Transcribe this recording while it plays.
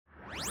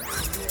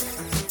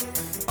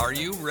Are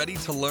you ready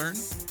to learn?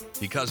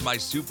 Because my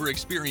super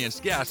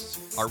experienced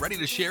guests are ready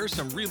to share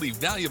some really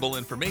valuable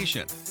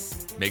information.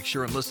 Make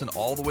sure and listen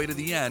all the way to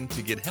the end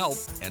to get help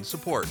and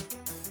support.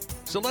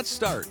 So let's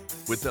start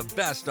with the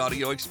best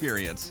audio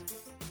experience.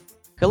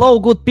 Hello,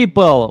 good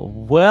people.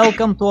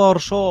 Welcome to our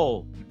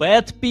show.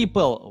 Bad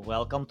people,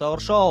 welcome to our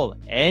show.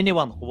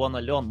 Anyone who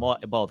wanna learn more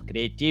about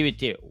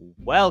creativity,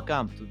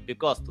 welcome to,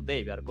 because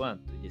today we are going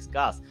to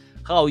discuss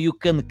how you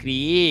can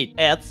create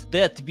ads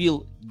that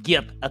will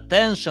get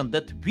attention,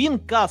 that win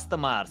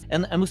customers.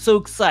 And I'm so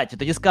excited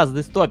to discuss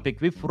this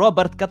topic with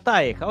Robert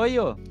Katai. How are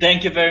you?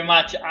 Thank you very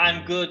much.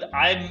 I'm good.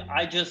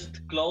 I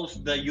just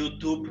closed the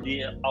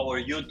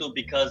our YouTube,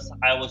 because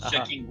I was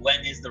checking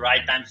when is the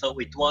right time. So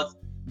it was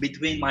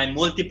between my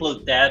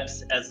multiple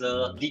tabs as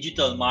a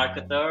digital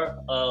marketer.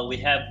 We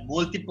have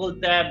multiple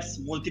tabs,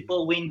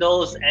 multiple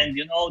windows, and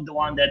you know the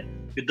one that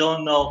you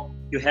don't know,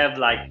 you have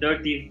like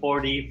 30,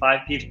 40,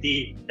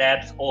 50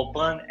 tabs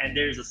open, and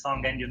there's a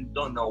song and you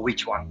don't know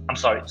which one. I'm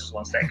sorry, just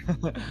one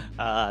second.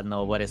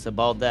 No worries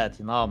about that.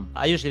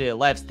 I usually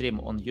live stream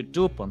on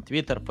YouTube, on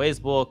Twitter,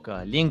 Facebook,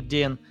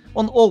 LinkedIn,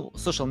 on all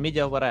social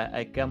media where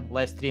I can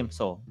live stream.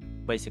 So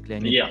basically I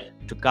need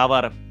to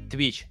cover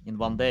Twitch in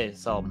one day.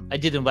 So I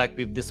didn't work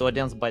with this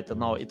audience, but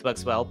now it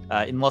works well.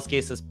 In most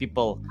cases,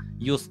 people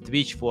use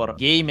Twitch for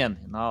gaming,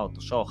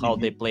 to show how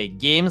they play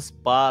games.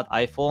 But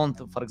I found,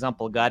 for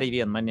example, Gary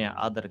Vee and many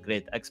other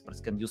great experts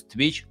can use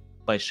Twitch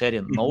by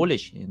sharing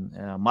knowledge in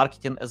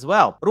marketing as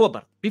well.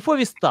 Robert, before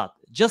we start,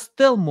 just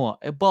tell more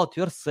about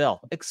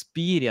yourself,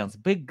 experience,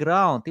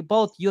 background,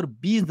 about your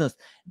business,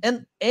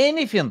 and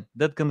anything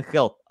that can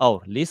help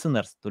our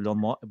listeners to learn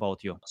more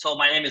about you. So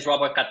my name is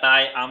Robert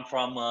Katai. I'm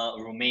from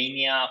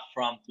Romania,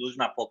 from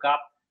Cluj-Napoca,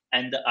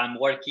 and I'm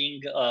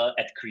working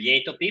at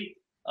Creatopi.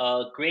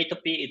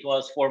 Creatopi, it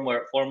was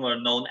former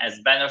known as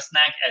Banner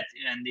Snack,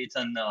 and it's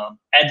an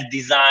ad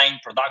design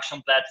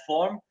production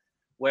platform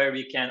where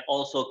we can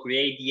also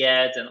create the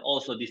ads and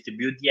also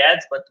distribute the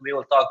ads, but we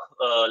will talk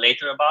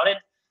later about it.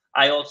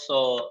 I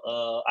also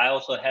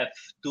have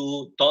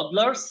two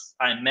toddlers.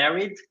 I'm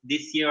married.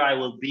 This year I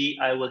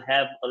will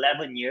have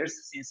 11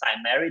 years since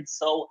I'm married.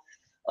 So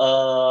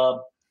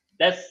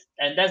that's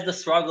the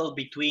struggle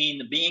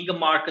between being a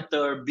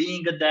marketer,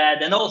 being a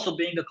dad, and also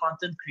being a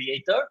content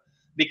creator,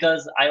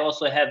 because I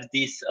also have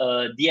this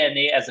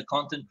DNA as a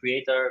content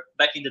creator.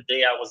 Back in the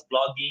day I was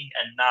blogging,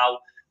 and now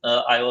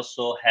I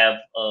also have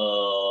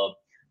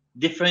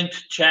different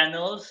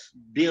channels,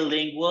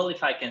 bilingual,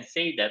 if I can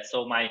say that.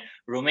 So my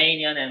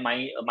Romanian and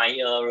my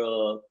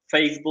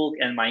Facebook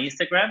and my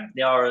Instagram,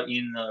 they are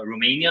in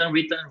Romanian,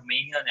 written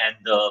Romanian, and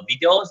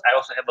videos. I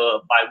also have a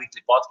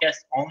bi-weekly podcast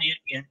only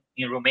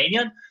in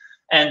Romanian,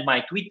 and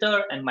my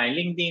Twitter and my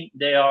LinkedIn,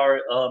 they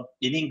are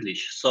in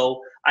English.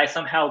 So I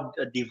somehow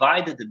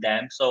divided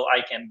them, so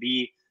I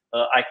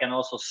can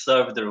also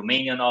serve the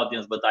Romanian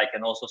audience, but I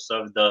can also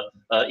serve the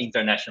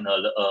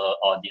international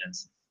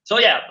audience. So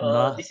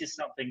this is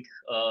something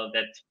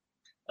that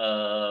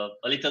a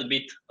little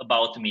bit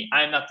about me.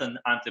 I'm not an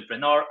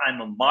entrepreneur.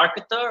 I'm a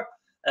marketer.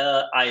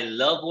 I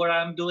love what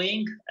I'm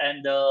doing,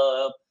 and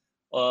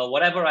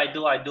whatever I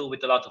do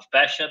with a lot of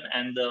passion.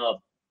 And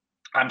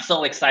I'm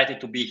so excited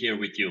to be here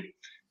with you.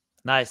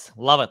 Nice.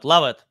 Love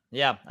it.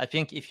 Yeah, I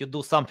think if you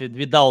do something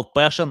without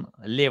passion,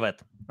 leave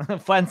it.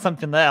 Find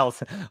something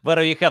else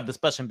where you have this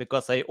passion,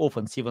 because I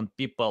often see when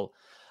people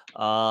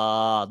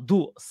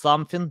do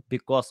something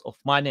because of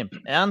money,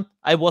 and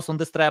I was on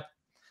this trap.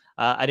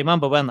 I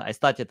remember when I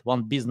started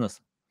one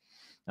business,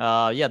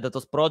 that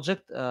was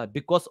project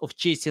because of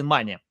chasing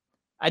money.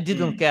 I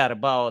didn't care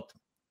about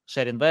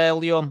sharing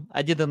value.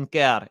 I didn't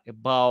care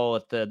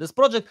about this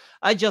project.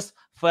 I just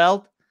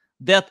felt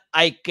that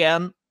I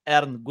can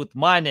earn good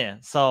money,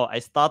 so I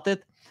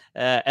started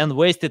and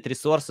wasted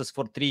resources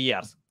for 3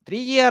 years. 3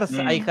 years,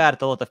 I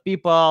hired a lot of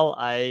people.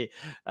 I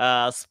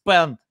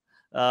spent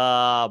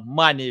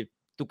money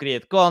to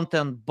create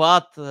content,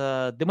 but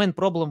the main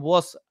problem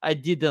was I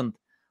didn't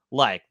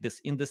like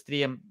this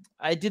industry.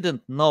 I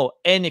didn't know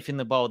anything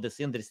about this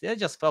industry. I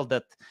just felt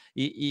that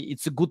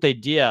it's a good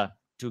idea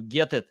to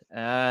get it.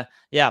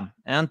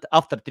 And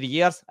after 3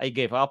 years, I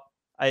gave up.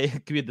 I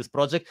quit this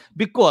project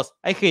because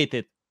I hate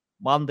it.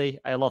 Monday,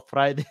 I love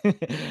Friday.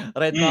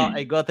 Right now,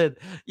 I got it.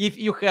 If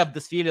you have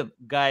this feeling,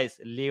 guys,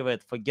 leave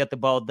it. Forget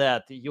about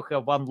that. You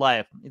have one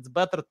life. It's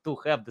better to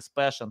have this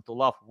passion, to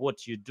love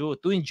what you do,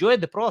 to enjoy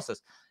the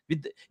process.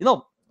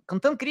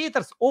 Content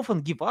creators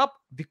often give up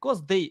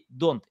because they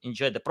don't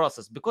enjoy the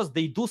process, because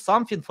they do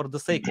something for the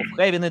sake of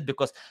having it,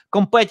 because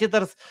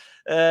competitors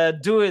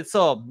do it.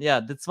 So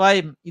that's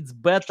why it's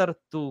better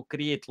to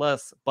create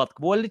less but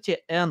quality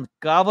and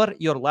cover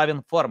your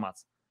loving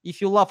formats. If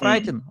you love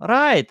writing,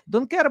 write.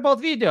 Don't care about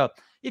video.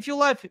 If you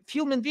love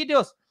filming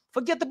videos,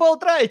 forget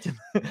about writing.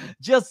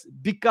 Just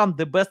become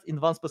the best in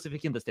one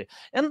specific industry.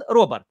 And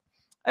Robert,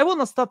 I want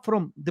to start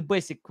from the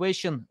basic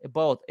question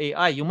about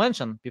AI. You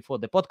mentioned before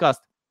the podcast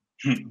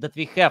that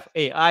we have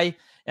AI,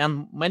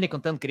 and many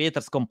content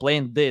creators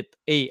complain that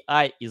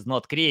AI is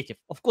not creative.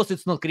 Of course,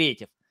 it's not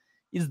creative.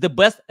 It's the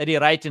best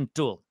rewriting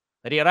tool.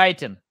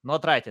 rewriting,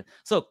 not writing.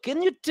 So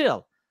can you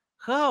tell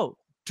how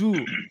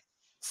to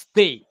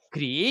stay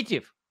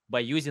creative by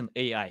using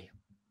AI?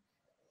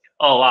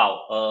 Oh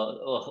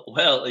wow.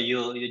 Well,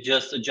 you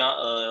just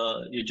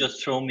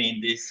threw me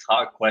in this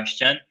hard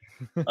question.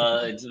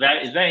 It's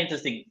very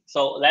interesting.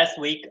 So last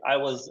week I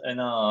was in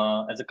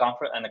a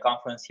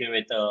conference here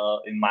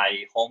in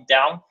my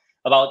hometown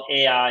about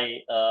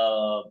AI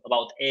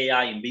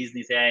in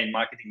business, AI in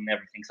marketing, and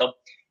everything. So,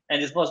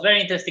 and this was very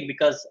interesting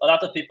because a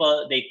lot of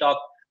people they talk.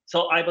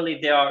 So I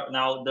believe there are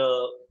now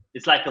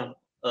it's like a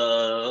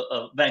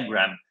Venn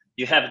gram.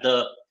 You have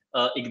the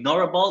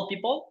ignorable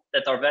people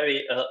that are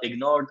very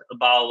ignored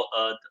about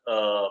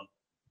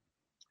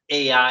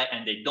AI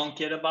and they don't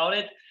care about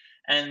it.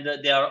 And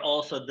there are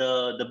also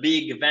the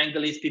big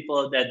evangelist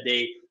people that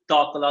they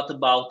talk a lot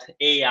about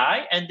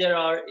AI. And there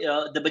are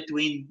the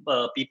between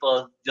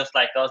people just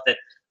like us that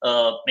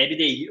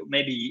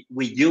maybe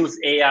we use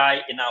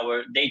AI in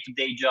our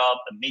day-to-day job,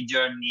 a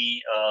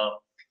Mid-Journey,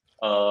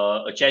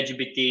 a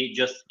ChatGPT,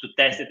 just to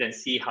test it and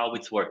see how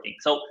it's working.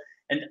 So,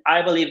 and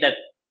I believe that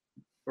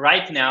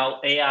right now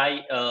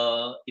AI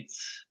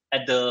it's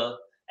at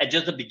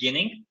just the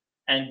beginning,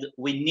 and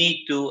we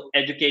need to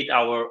educate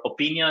our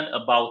opinion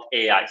about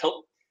AI.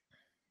 So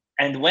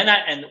when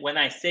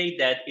I say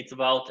that, it's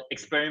about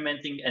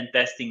experimenting and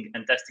testing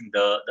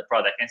the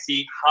product and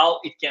see how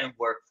it can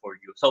work for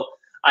you. So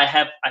I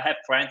have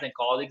friends and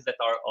colleagues that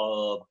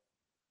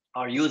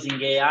are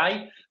using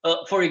AI.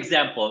 For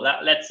example,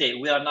 let's say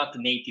we are not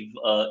native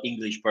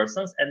English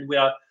persons, and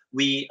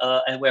we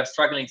are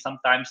struggling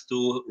sometimes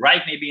to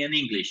write maybe in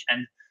English,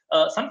 and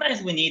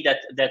sometimes we need that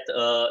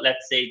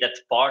let's say that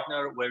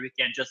partner where we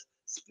can just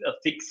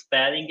fix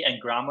spelling and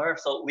grammar,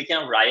 so we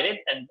can write it,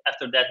 and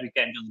after that we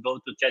can just go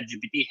to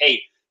ChatGPT. Hey,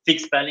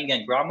 fix spelling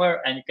and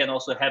grammar, and you can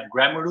also have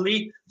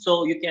Grammarly,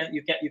 so you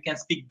can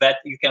speak better,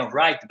 you can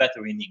write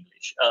better in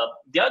English.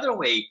 The other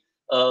way,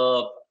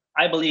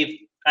 I believe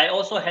I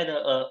also had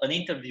an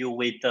interview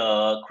with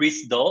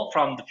Chris Do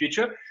from the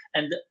future,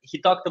 and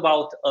he talked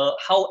about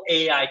how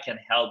AI can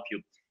help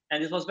you.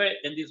 And this was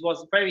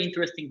very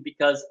interesting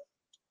because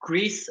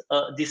Chris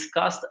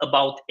discussed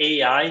about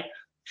AI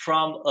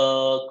from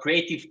a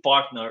creative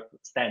partner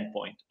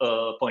standpoint,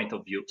 point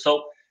of view.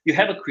 So you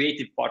have a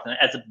creative partner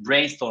as a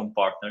brainstorm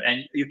partner,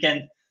 and you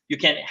can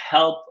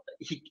help.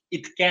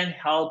 It can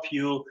help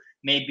you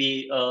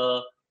maybe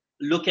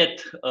look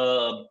at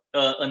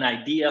an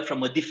idea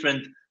from a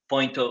different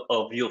point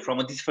of view, from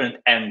a different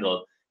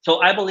angle.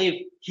 So I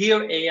believe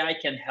here AI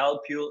can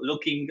help you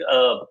looking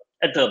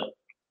at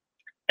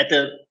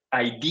the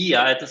idea,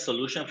 at the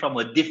solution from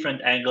a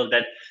different angle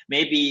that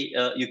maybe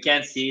you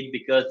can't see it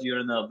because you're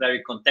in a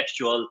very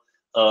contextual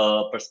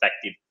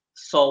perspective.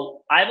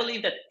 So I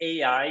believe that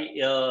AI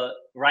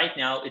right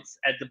now it's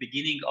at the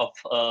beginning of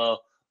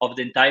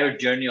the entire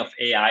journey of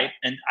AI,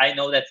 and I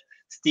know that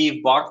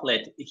Steve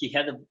Bartlett he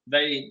had a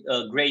very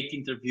great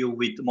interview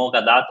with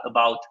Mogadat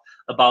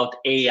about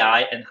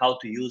AI and how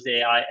to use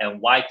AI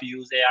and why to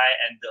use AI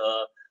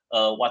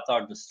and what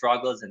are the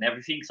struggles and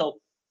everything. So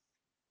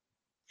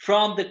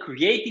from the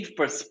creative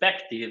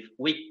perspective,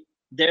 we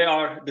there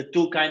are the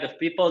two kind of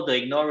people, the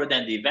ignorer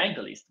and the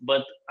evangelist.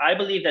 But I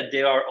believe that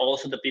there are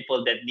also the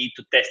people that need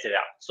to test it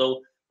out.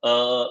 So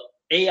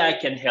AI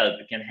can help.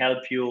 It can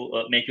help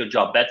you make your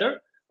job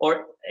better,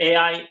 or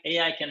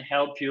AI can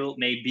help you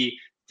maybe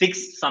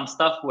fix some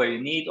stuff where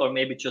you need, or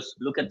maybe just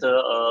look at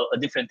a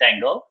different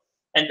angle.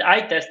 And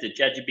I tested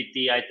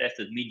ChatGPT, I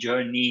tested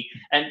Midjourney,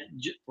 and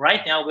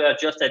right now we are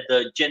just at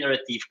the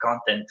generative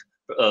content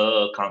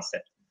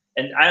concept.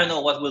 And I don't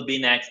know what will be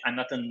next. I'm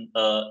not an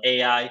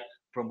AI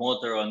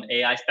promoter or an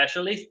AI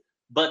specialist,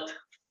 but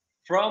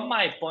from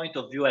my point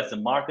of view as a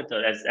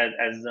marketer, as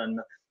an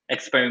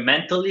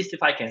experimentalist,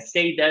 if I can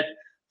say that,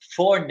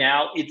 for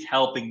now it's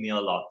helping me a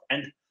lot.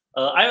 And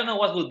I don't know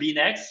what will be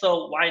next,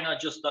 so why not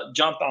just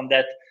jump on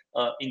that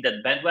in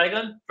that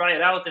bandwagon, try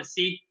it out, and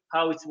see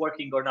how it's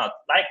working or not.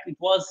 Like it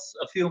was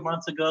a few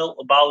months ago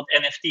about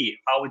NFT,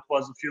 how it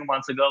was a few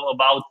months ago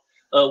about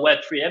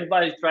Web3.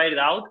 Everybody tried it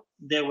out.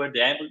 They were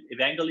the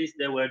evangelists,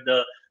 they were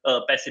the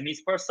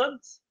pessimist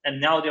persons,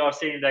 and now they are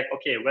saying like,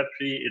 okay, Web3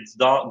 it's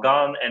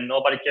gone and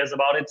nobody cares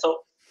about it. So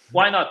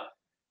why not?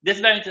 This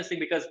is very interesting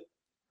because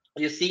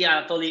you see,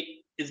 Anatoly,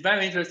 it's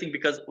very interesting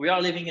because we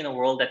are living in a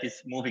world that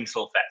is moving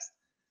so fast.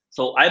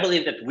 So I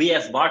believe that we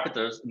as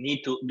marketers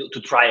need to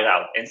try it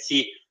out and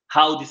see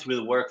how this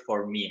will work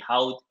for me.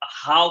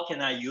 How can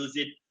I use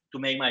it to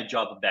make my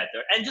job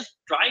better? And just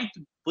trying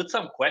to put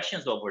some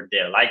questions over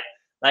there,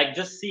 like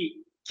just see,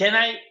 can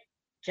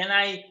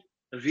I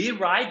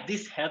rewrite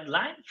this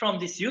headline from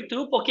this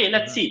YouTube? Okay,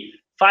 let's see,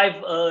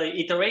 5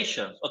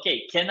 iterations.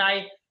 Okay, can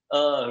I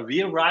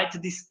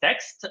rewrite this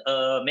text?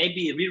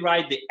 Maybe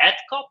rewrite the ad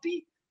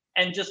copy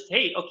and just,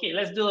 hey, okay,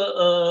 let's do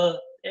a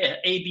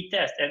b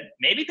test, and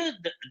maybe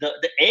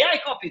the AI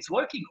copy is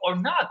working or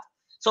not.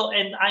 So,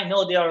 and I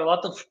know there are a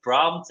lot of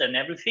prompts and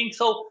everything,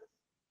 so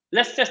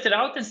let's test it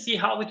out and see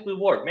how it will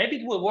work. Maybe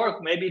it will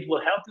work, maybe it will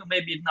help you,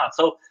 maybe not.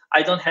 So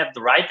I don't have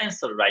the right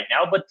answer right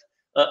now, but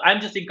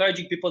I'm just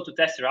encouraging people to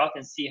test it out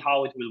and see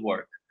how it will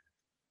work.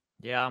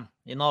 Yeah,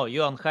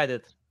 you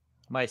unhided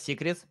my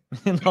secrets,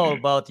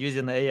 about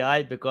using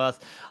AI, because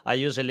I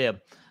usually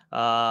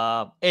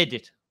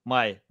edit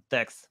my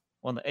text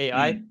on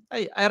AI.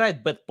 Mm. I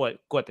write bad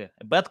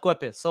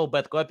copy, so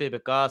bad copy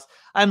because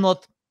I'm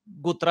not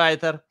good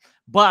writer,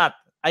 but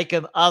I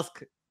can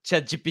ask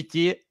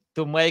ChatGPT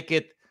to make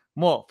it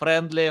more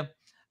friendly,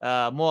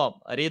 more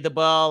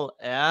readable,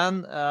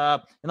 and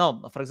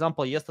for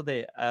example,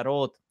 yesterday I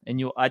wrote a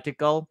new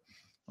article.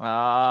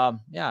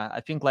 Yeah,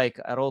 I think like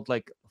I wrote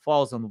like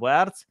 1,000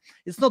 words.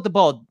 It's not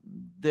about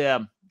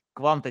the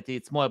quantity,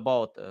 it's more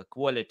about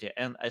quality,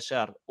 and I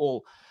share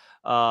all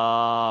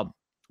uh,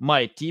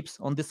 my tips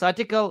on this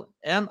article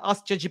and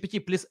ask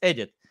ChatGPT, please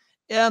edit.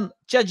 And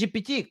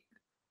ChatGPT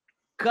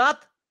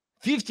cut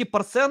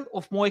 50%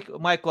 of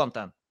my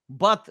content,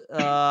 but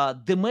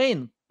the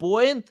main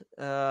point,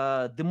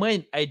 the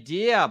main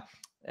idea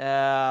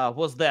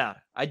was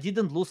there. I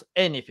didn't lose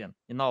anything,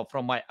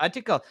 from my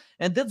article,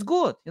 and that's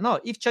good.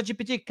 If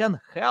ChatGPT can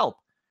help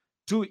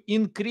to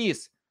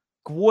increase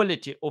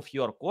quality of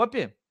your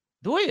copy,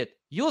 do it,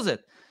 use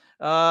it.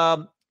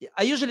 I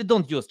usually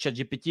don't use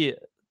ChatGPT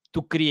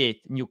to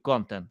create new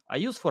content. I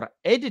use for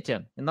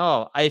editing.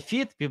 I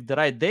feed with the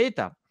right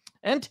data.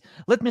 And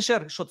let me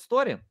share a short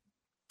story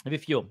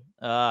with you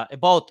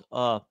about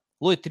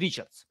Lloyd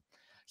Richards.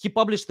 He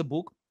published a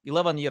book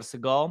 11 years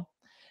ago,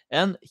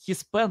 and he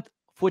spent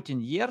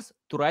 14 years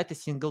to write a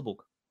single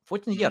book.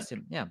 14 Mm. years,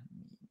 yeah.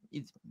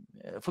 It's,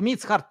 for me,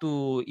 it's hard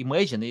to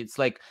imagine. It's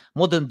like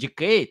more than a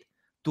decade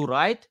to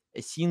write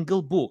a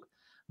single book.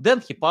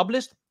 Then he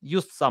published,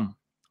 used some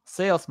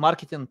sales,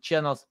 marketing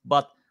channels,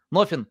 but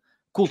nothing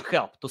could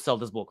help to sell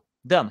this book.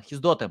 Then his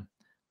daughter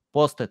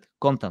posted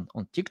content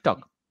on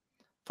TikTok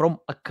from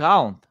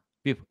account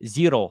with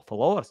 0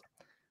 followers.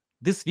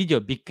 This video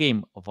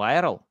became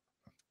viral,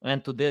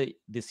 and today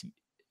this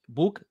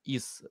book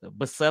is a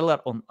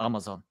bestseller on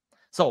Amazon.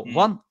 So Mm.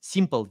 one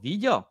simple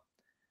video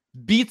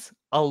beats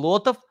a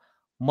lot of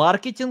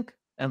marketing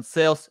and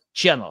sales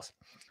channels.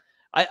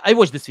 I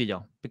watched this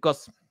video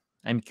because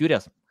I'm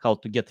curious how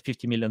to get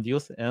 50 million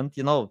views, and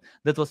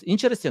that was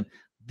interesting.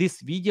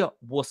 This video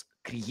was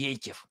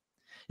creative.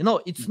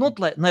 It's Mhm. not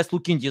like nice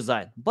looking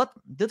design, but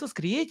that was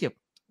creative.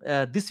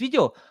 This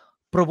video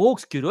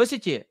provokes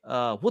curiosity.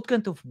 What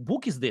kind of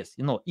book is this?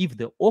 If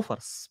the author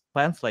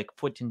spans like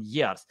 14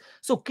 years.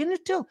 So can you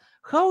tell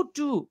how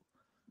to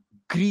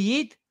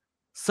create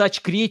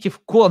such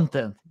creative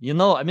content?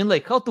 I mean,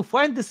 like how to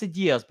find these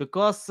ideas,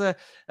 because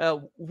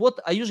what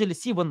I usually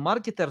see when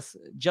marketers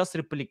just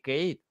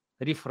replicate,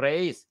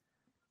 rephrase,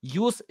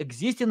 use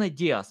existing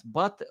ideas,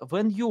 but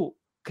when you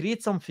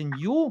create something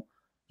new,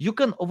 you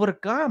can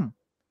overcome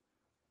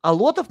a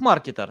lot of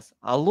marketers,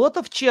 a lot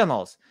of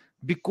channels,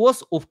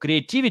 because of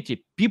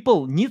creativity.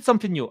 People need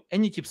something new.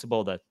 Any tips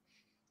about that?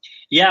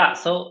 Yeah.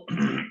 So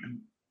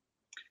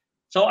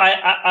so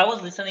I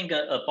was listening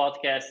a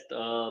podcast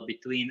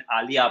between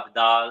Ali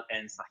Abdal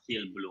and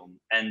Sahil Bloom,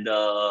 and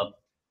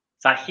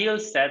Sahil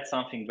said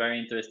something very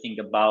interesting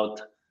about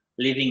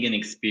living an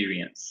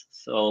experience.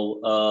 So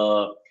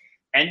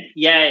and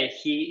yeah,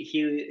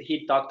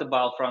 he talked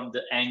about from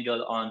the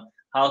angle on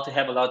how to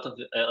have a lot of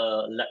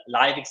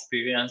live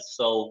experience,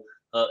 so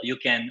you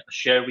can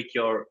share with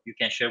your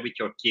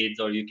kids,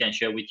 or you can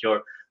share with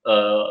your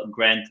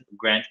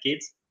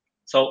grandkids.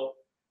 So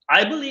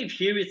I believe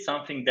here is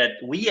something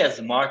that we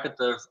as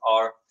marketers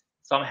are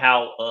somehow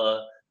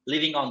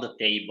living on the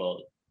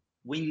table.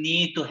 We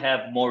need to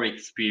have more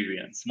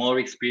experience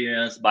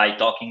by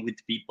talking with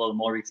people,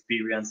 more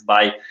experience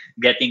by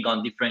getting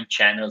on different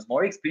channels,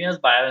 more experience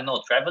by, I don't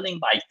know, traveling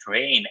by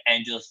train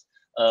and just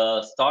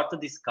start a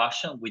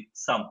discussion with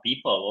some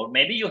people. Or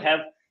maybe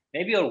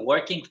you're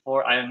working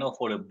for, I don't know,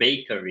 for a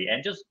bakery,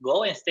 and just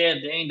go and stay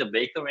there in the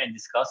bakery and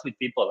discuss with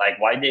people, like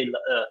why they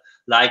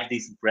like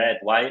this bread,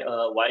 why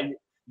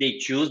they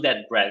choose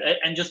that bread,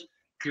 and just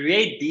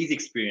create these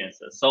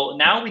experiences. So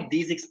now with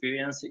these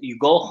experiences, you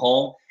go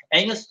home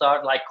and you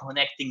start like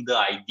connecting the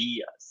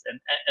ideas,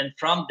 and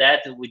from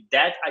that, with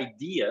that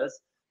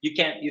ideas, you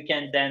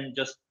can then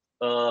just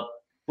uh,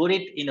 put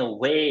it in a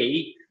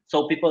way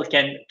so people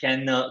can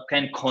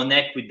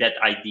connect with that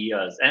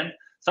ideas. And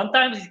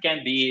sometimes it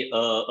can be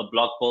a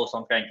blog post,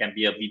 sometimes it can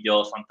be a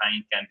video, sometimes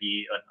it can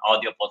be an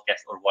audio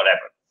podcast or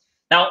whatever.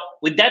 Now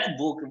with that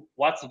book,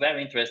 what's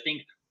very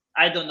interesting,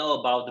 I don't know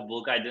about the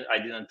book, I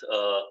didn't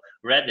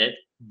read it,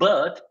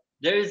 but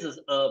there is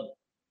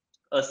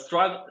a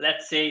strong,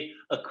 let's say,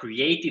 a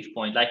creative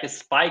point, like a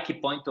spiky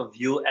point of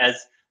view, as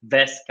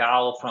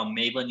Vescal from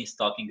Maven is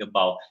talking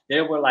about.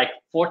 There were like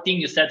 14,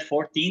 you said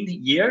 14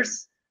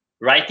 years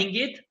writing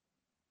it.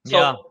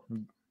 Yeah. So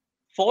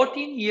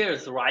 14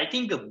 years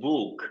writing a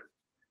book,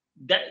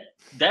 that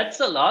that's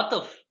a lot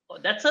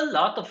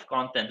of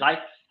content. Like,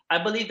 I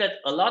believe that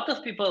a lot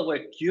of people were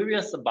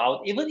curious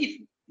about, even if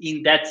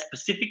in that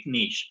specific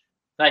niche.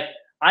 Like,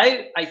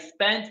 I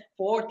spent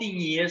 14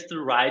 years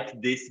to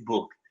write this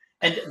book,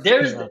 and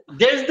there's Yeah.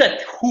 there's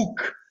that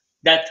hook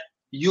that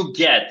you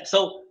get.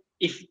 So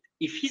if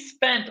he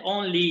spent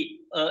only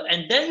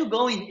and then you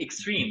go in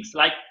extremes.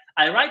 Like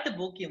I write a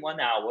book in 1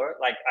 hour.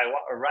 Like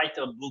I write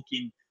a book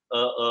in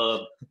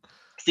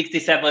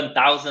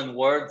 67,000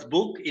 words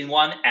book in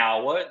 1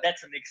 hour.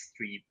 That's an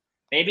extreme.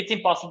 Maybe it's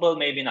impossible,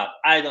 maybe not.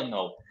 I don't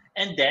know.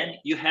 And then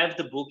you have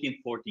the book in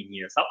 14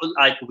 years. So,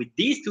 like with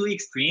these two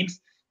extremes,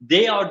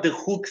 they are the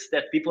hooks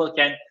that people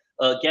can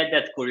get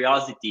that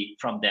curiosity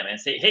from them and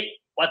say, hey,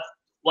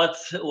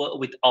 what's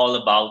with all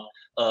about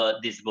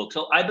this book?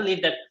 So I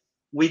believe that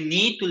we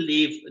need to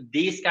live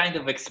these kind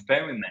of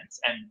experiments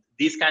and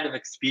this kind of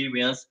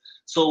experience,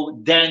 so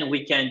then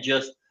we can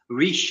just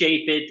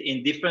reshape it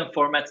in different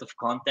formats of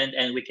content,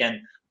 and we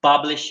can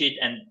publish it,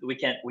 and we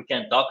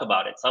can talk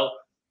about it. So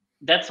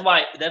that's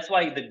why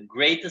the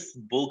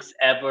greatest books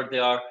ever, they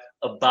are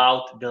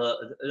about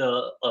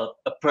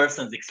a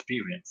person's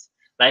experience.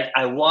 Like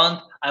I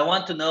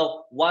want to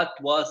know what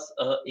was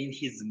in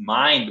his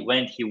mind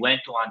when he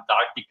went to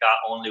Antarctica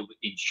only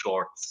in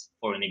shorts,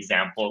 for an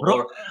example.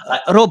 Or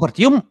Robert,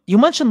 you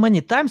mentioned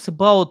many times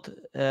about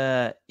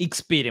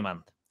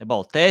experiment,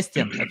 about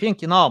testing. I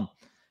think in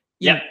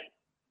yeah,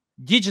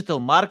 digital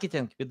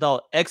marketing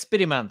without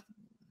experiment,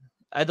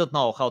 I don't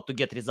know how to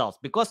get results,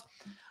 because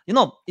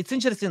it's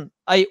interesting.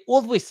 I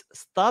always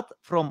start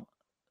from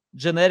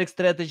generic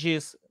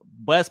strategies,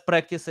 best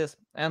practices,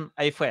 and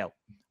I fail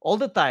all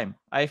the time.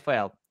 I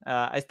fail.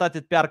 I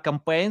started PR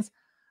campaigns.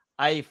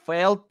 I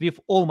failed with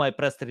all my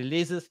press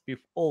releases, with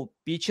all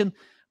pitching,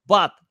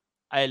 but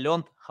I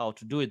learned how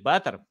to do it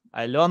better.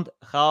 I learned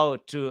how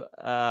to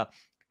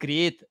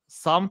create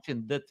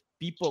something that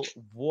people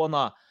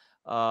wanna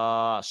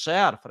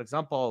share. For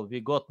example, we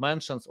got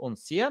mentions on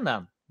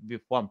CNN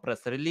with one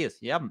press release.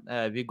 Yeah,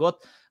 we got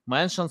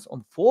mentions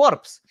on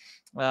Forbes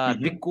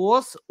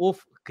because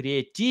of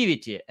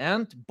creativity.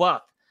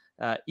 But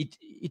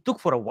it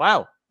took for a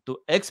while to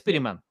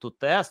experiment, to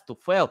test, to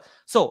fail.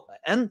 So,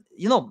 and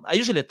I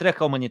usually track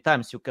how many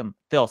times you can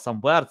tell some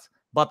words,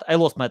 but I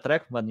lost my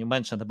track when you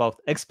mentioned about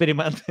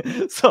experiment.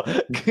 So,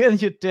 can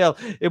you tell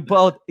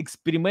about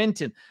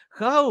experimenting,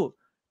 how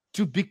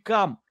to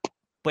become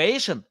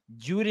patient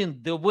during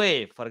the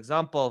way? For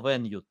example,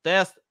 when you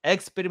test,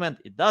 experiment,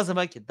 it doesn't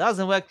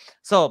work.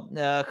 So,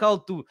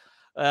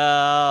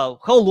 how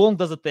long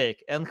does it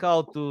take, and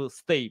how to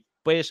stay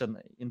patient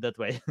in that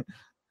way?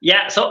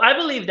 yeah. So I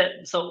believe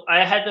that. So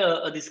I had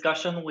a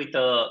discussion with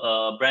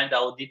a brand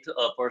audit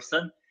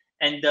person,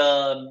 and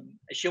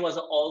she was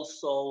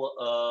also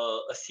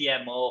a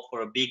CMO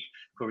for a big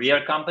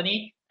career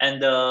company,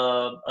 and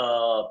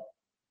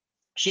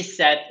she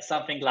said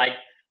something like,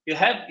 you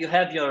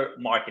have your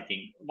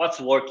marketing, what's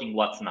working,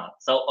 what's not.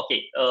 So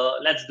okay,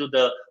 let's do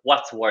the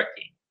what's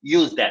working,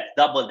 use that,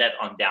 double that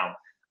on down.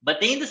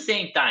 But in the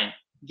same time,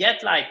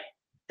 get like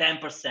 10%,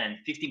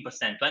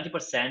 15%,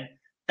 20%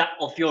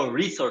 of your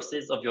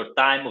resources, of your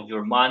time, of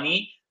your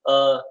money,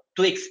 to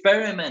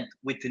experiment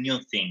with new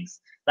things.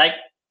 Like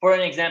for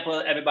an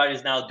example, everybody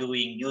is now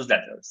doing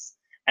newsletters,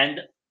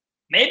 and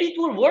maybe it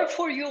will work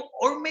for you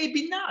or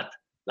maybe not.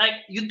 Like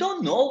you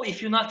don't know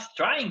if you're not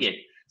trying it.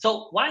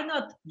 So why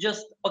not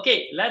just,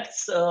 okay,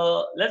 let's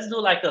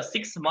do like a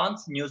 6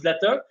 months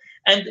newsletter,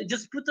 and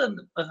just put a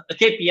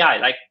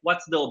KPI. Like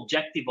what's the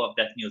objective of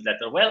that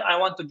newsletter? Well, I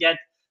want to get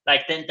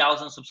like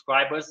 10,000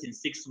 subscribers in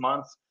 6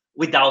 months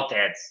without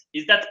ads.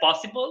 Is that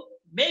possible?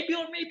 Maybe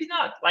or maybe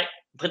not. Like,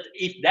 but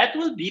if that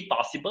will be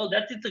possible,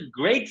 that is a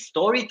great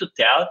story to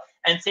tell,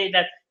 and say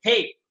that,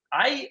 hey,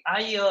 I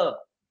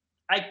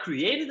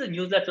created a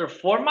newsletter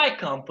for my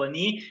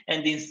company,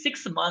 and in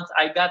 6 months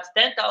I got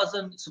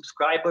 10,000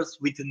 subscribers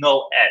with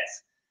no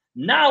ads.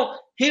 Now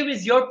here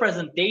is your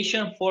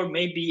presentation for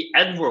maybe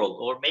AdWorld,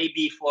 or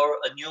maybe for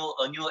a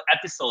new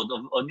episode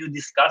of a new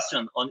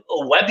discussion on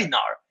a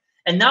webinar.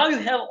 And now you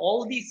have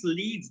all these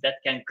leads that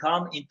can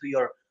come into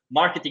your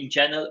marketing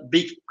channel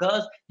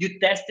because you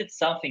tested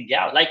something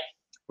out. Like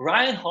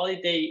Ryan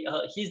Holiday,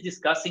 he's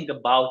discussing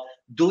about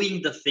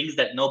doing the things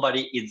that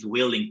nobody is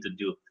willing to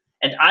do.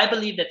 And I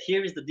believe that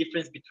here is the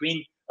difference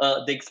between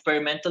the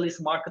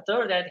experimentalist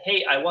marketer, that,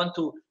 hey, I want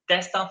to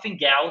test something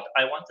out.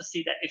 I want to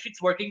see that if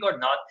it's working or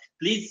not.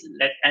 Please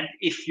let, and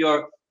if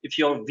your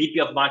VP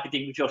of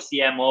marketing, if your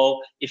CMO,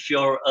 if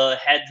your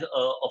head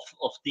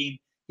of team,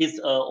 his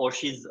or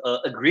she's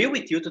agree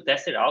with you to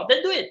test it out,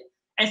 then do it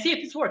and see if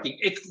it's working.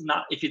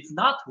 If it's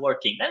not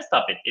working, then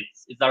stop it.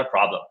 It's not a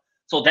problem.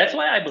 So that's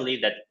why I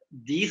believe that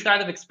these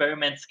kind of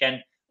experiments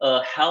can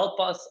help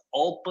us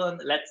open,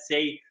 let's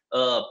say,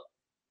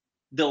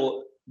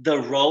 the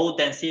road,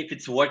 and see if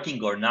it's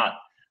working or not.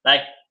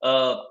 Like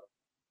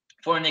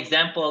for an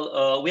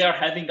example, we are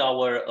having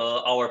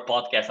our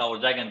podcast, our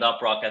Drag and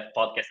Drop Rocket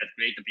podcast at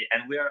Creativity,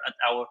 and we are at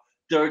our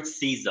third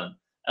season.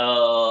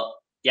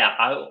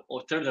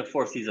 Or third or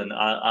fourth season.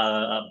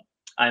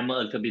 I'm a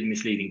little bit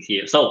misleading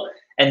here. So,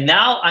 and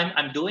now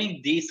I'm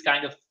doing this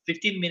kind of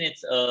 15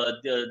 minutes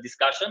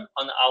discussion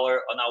on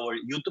our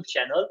YouTube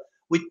channel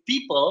with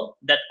people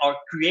that are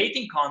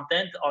creating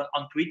content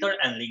on Twitter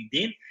and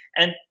LinkedIn,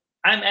 and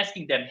I'm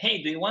asking them,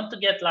 hey, do you want to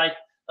get like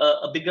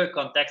a bigger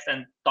context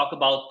and talk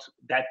about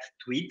that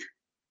tweet?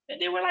 And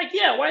they were like,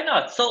 yeah, why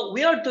not? So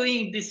we are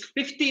doing this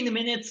 15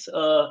 minutes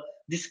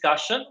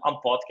discussion on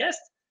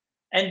podcast,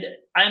 and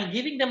I'm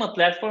giving them a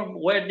platform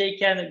where they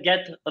can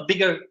get a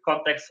bigger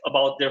context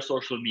about their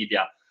social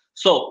media.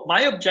 So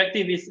my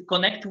objective is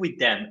connect with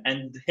them,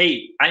 and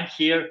hey, I'm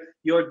here,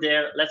 you're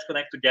there, let's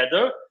connect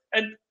together.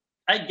 And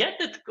I get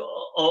that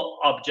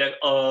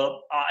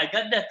I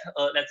get that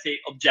let's say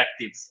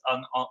objectives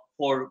on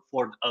for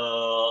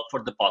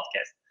the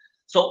podcast.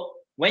 So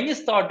when you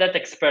start that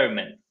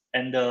experiment,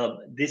 and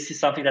this is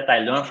something that I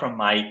learned from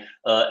my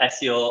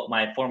SEO,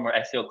 my former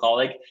SEO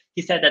colleague.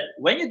 He said that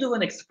when you do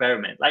an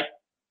experiment, like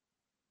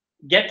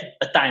get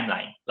a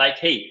timeline, like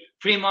hey,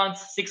 3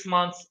 months, 6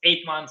 months,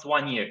 8 months,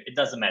 1 year, it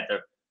doesn't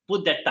matter.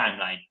 Put that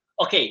timeline.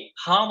 Okay,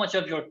 how much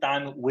of your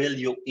time will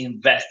you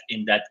invest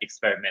in that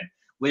experiment?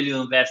 Will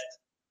you invest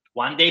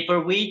 1 day per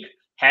week,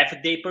 half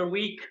a day per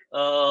week?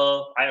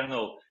 I don't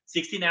know,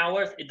 16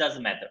 hours? It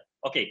doesn't matter.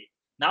 Okay,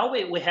 now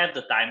we have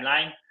the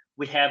timeline.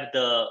 We have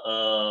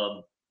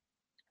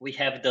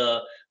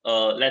the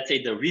let's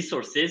say the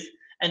resources,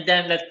 and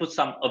then let's put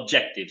some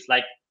objectives,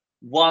 like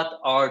what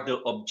are the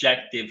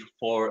objective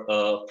for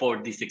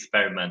this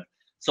experiment.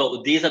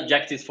 So these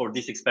objectives for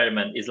this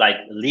experiment is like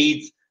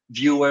leads,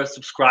 viewers,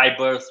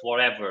 subscribers,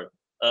 whatever.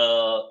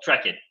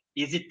 Track it.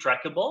 Is it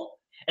trackable?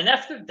 And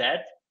after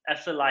that,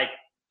 after like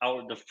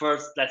our the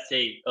first, let's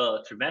say,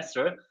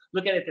 trimester,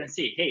 look at it and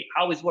see, hey,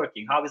 how is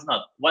working, how is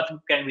not, what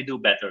can we do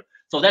better.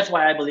 So that's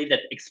why I believe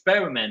that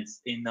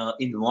experiments in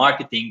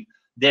marketing,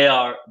 they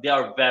are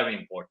very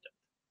important.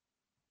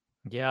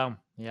 Yeah,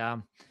 yeah.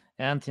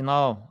 And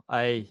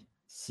I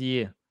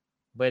see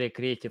very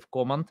creative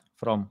comment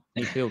from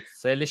Mikhail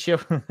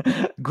Selishev.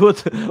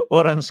 Good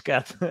orange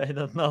cat. I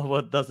don't know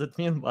what does it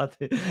mean, but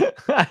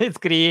it's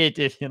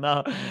creative.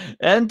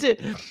 And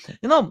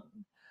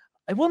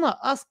I wanna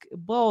ask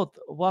about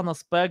one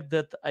aspect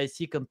that I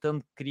see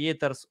content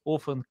creators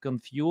often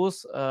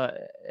confuse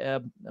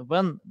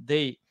when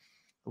they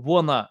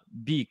wanna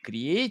be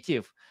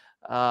creative,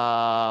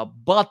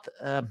 but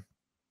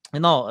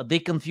they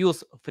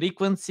confuse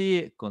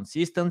frequency,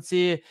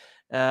 consistency,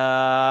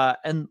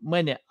 and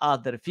many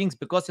other things,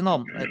 because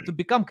to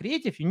become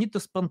creative you need to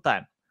spend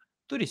time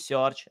to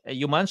research.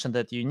 You mentioned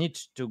that you need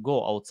to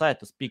go outside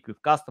to speak with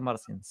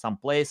customers in some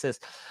places.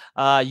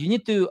 You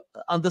need to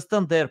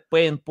understand their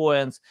pain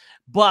points,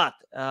 but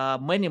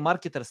many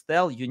marketers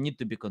tell you need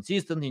to be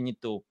consistent, you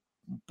need to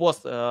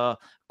post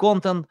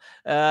content,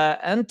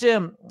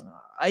 and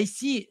I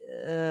see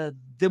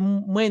the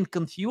main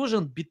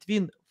confusion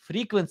between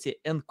frequency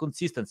and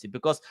consistency,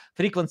 because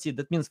frequency,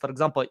 that means, for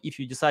example, if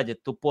you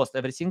decided to post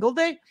every single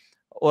day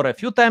or a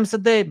few times a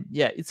day,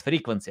 yeah, it's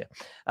frequency.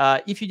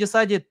 If you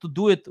decided to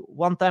do it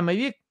one time a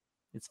week,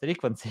 it's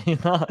frequency,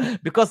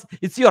 because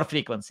it's your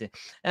frequency.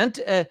 And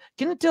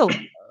can you tell,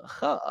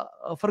 how,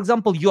 for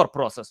example, your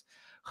process,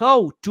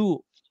 how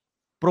to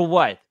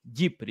provide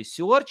deep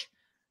research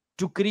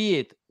to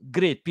create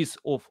great piece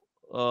of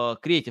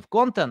creative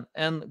content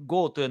and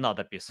go to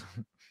another piece?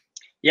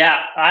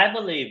 Yeah, I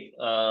believe,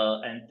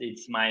 and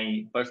it's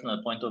my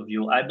personal point of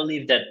view, I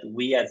believe that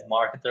we as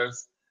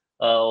marketers,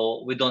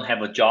 we don't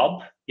have a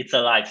job, it's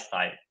a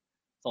lifestyle.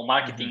 So Mhm.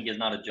 marketing is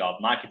not a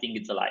job. Marketing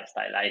is a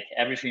lifestyle. Like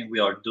everything we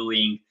are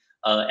doing,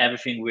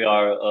 everything we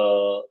are,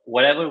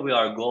 whatever we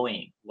are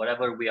going,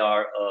 whatever we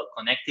are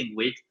connecting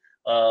with,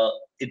 uh,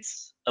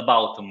 it's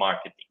about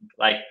marketing.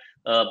 Like,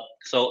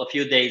 so a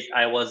few days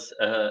I was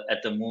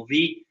at the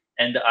movie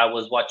and I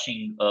was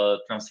watching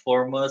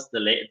Transformers,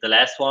 the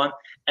last one,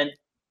 and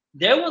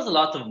there was a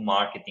lot of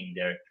marketing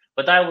there.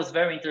 But I was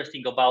very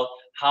interesting about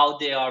how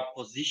they are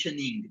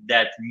positioning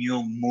that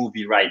new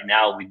movie right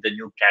now with the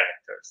new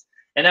characters.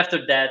 And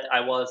after that, I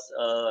was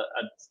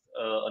at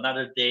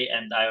another day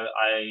and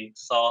I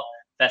saw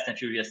Fast and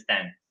Furious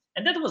 10.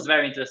 And that was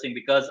very interesting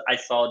because I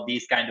saw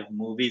these kind of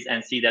movies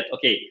and see that,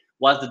 okay,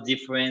 what's the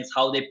difference,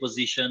 how they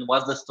position,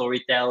 what's the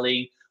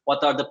storytelling,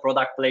 what are the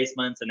product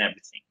placements and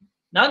everything.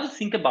 Now to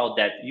think about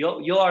that,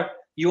 you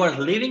are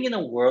living in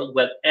a world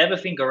where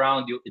everything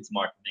around you is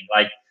marketing.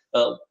 Like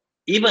uh,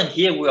 even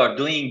here we are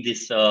doing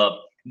this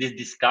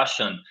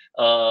discussion,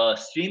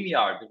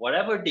 StreamYard,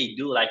 whatever they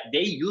do, like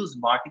they use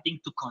marketing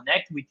to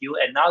connect with you,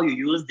 and now you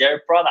use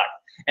their product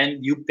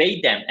and you pay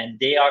them, and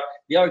they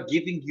are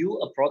giving you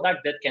a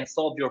product that can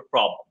solve your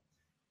problem.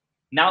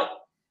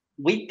 Now,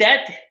 with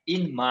that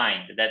in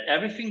mind, that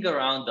everything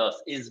around us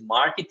is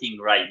marketing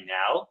right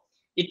now,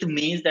 it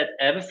means that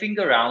everything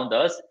around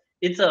us,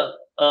 it's a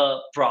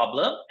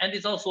problem and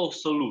it's also a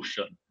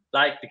solution.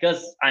 Like,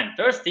 because I'm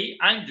thirsty,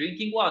 I'm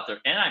drinking water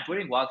and I'm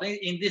putting water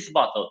in this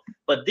bottle.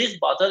 But this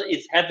bottle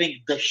is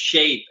having the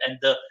shape and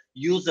the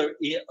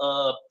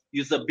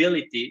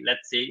usability,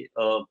 let's say,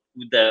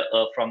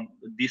 from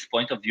this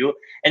point of view,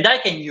 and I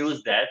can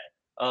use that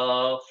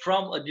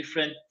from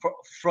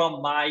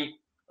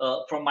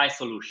my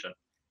solution.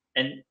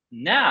 And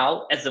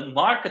now, as a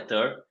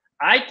marketer,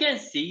 I can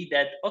see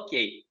that,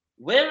 okay,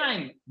 where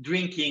I'm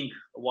drinking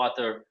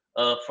water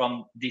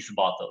from this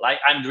bottle, like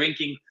I'm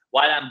drinking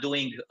while I'm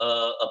doing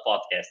a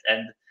podcast,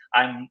 and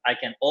I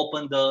can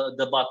open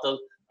the bottle,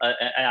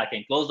 and I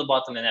can close the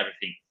button and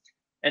everything.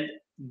 And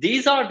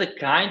these are the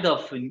kind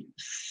of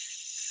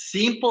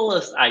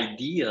simplest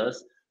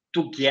ideas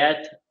to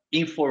get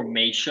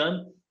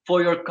information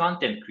for your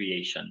content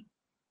creation.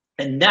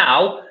 And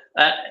now,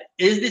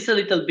 is this a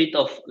little bit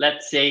of,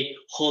 let's say,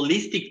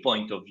 holistic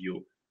point of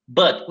view?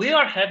 But we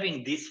are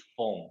having this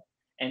phone,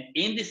 and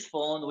in this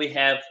phone we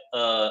have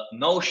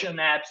Notion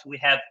apps, we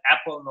have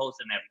Apple Notes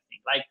and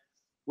everything. Like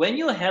when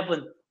you have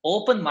an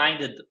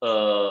open-minded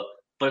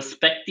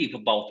perspective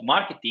about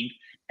marketing,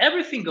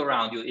 everything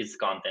around you is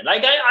content.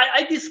 Like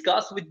I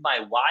discussed with my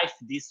wife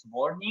this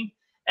morning,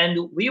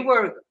 and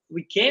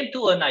we came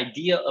to an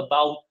idea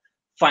about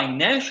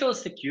financial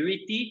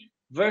security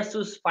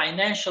versus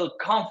financial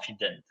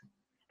confidence.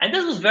 And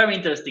this was very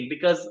interesting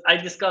because I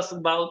discussed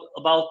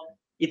about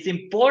it's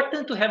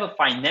important to have a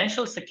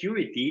financial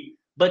security,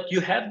 but you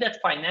have that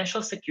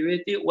financial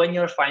security when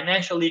you're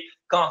financially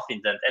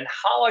confident. And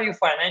how are you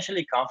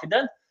financially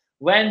confident?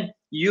 When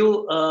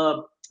you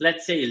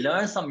let's say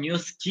learn some new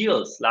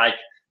skills, like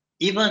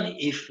even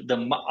if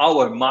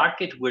our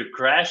market will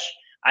crash,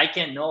 I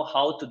can know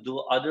how to do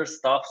other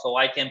stuff so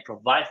I can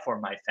provide for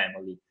my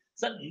family.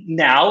 So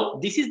now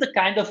this is the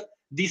kind of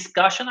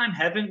discussion I'm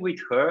having with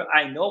her.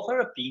 I know her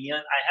opinion.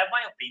 I have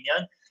my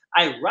opinion.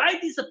 I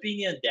write this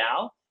opinion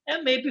down,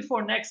 and maybe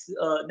for next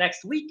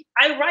week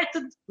I write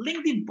a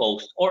LinkedIn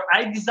post, or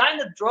I design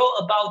a draw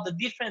about the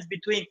difference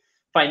between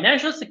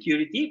financial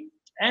security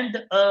and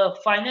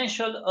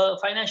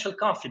financial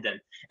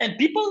confidence, and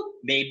people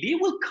maybe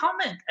will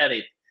comment at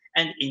it,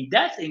 and in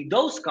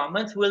those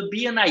comments will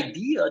be an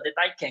idea that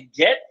I can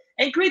get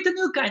and create a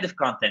new kind of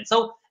content.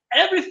 So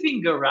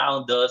everything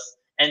around us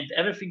and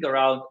everything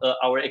around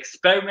our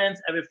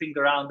experiments, everything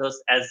around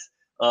us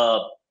uh,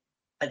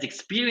 as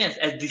experience,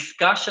 as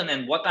discussion,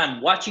 and what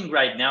I'm watching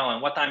right now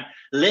and what I'm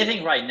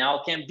living right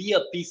now can be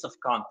a piece of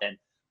content.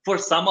 For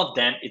some of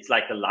them, it's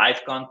like a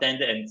live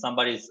content, and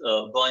somebody's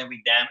going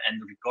with them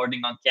and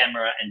recording on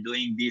camera and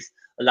doing this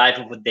life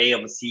of a day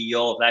of a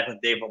CEO, life of a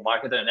day of a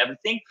marketer, and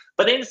everything.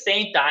 But at the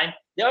same time,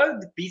 there are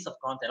the piece of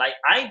content. Like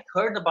I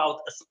heard about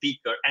a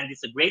speaker, and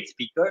it's a great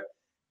speaker.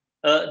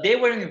 They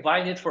were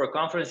invited for a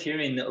conference here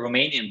in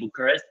Romania, in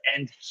Bucharest,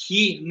 and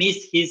he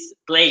missed his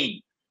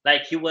plane.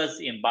 Like he was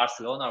in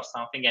Barcelona or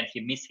something, and he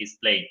missed his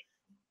plane.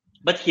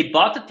 But he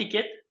bought a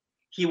ticket.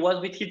 He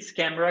was with his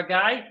camera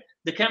guy.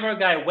 The camera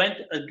guy went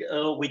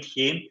with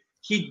him.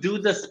 He do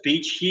the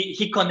speech.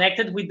 He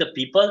connected with the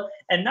people,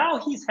 and now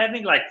he's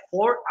having like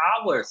 4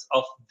 hours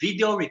of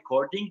video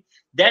recording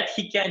that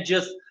he can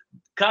just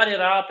cut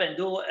it up and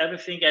do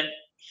everything. And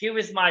here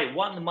is my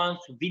 1 month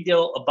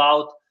video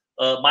about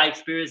my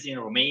experience in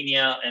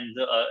Romania and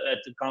at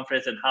the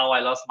conference, and how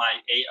I lost my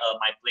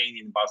plane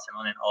in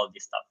Barcelona and all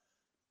this stuff.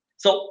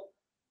 So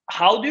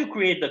how do you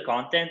create the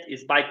content?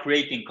 Is by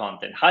creating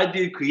content. How do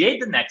you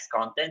create the next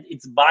content?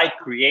 It's by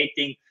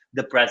creating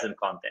the present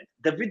content.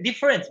 The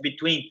difference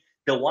between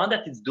the one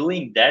that is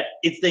doing that,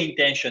 it's the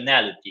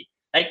intentionality.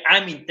 Like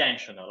I'm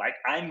intentional. Like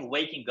I'm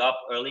waking up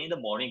early in the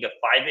morning at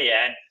 5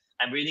 a.m.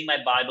 I'm reading my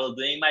Bible,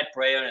 doing my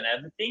prayer and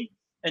everything.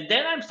 And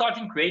then I'm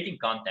starting creating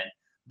content.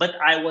 But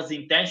I was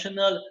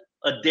intentional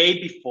a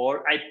day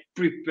before. I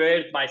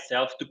prepared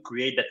myself to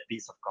create that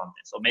piece of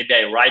content. So maybe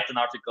I write an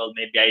article,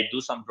 maybe I do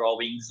some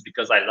drawings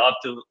because I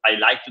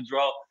like to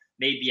draw.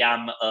 Maybe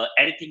I'm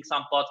editing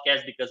some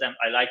podcasts because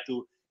I like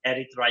to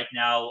edit right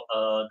now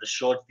the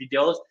short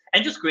videos,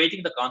 and just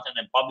creating the content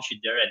and publish it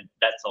there, and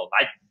that's all.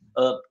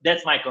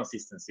 That's my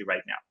consistency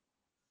right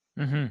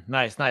now.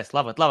 Nice, nice.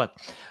 Love it, love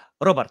it.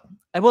 Robert,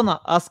 I want to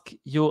ask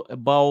you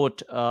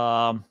about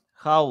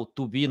how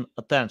to win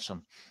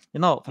attention.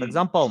 For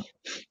example,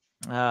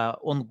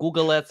 on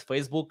Google Ads,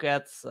 Facebook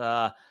Ads,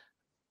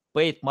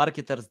 paid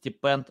marketers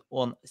depend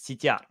on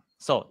CTR.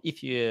 So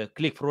if your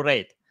click-through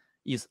rate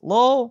is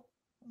low,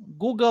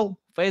 Google,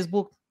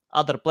 Facebook,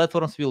 other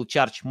platforms will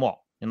charge more,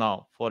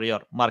 for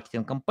your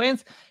marketing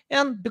campaigns.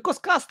 And because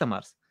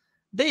customers,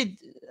 they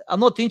are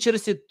not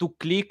interested to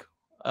click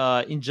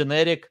in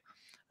generic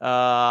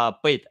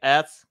paid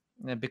ads,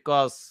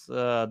 because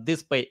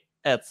these paid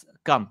ads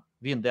can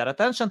win their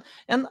attention.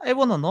 And I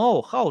want to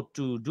know how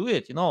to do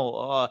it.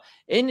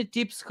 Any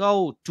tips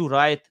how to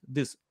write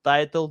this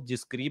title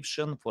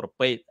description for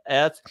paid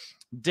ads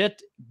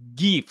that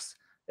gives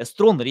a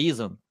strong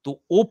reason to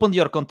open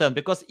your content?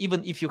 Because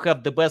even if you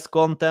have the best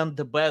content,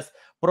 the best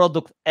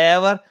product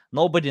ever,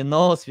 nobody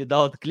knows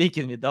without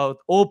clicking, without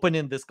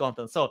opening this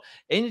content. So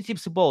any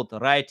tips about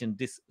writing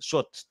this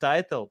short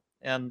title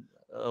and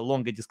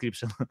longer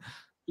description?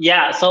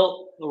 Yeah,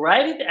 so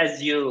write it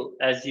as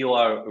you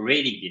are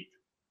reading it.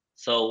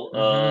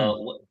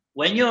 So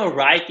when you're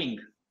writing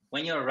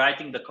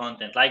the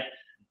content, like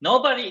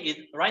nobody is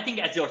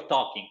writing as you're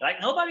talking. Like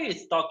nobody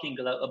is talking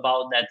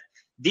about that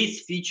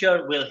this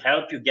feature will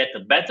help you get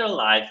a better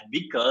life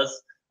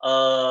because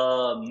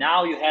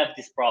now you have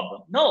this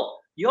problem. No,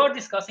 you're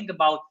discussing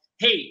about,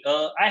 hey,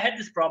 I had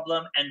this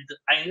problem and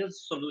I need a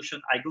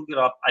solution. I Google it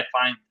up, I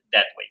find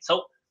that way.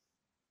 So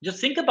just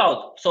think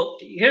about. So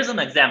here's an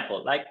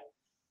example. Like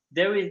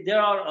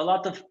there are a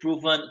lot of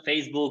proven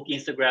Facebook,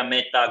 Instagram,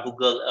 Meta,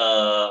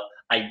 Google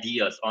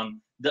ideas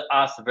on the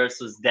us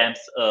versus them,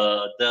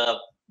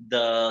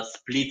 the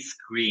split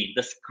screen,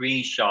 the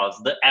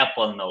screenshots, the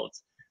Apple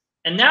Notes.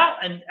 And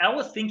I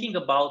was thinking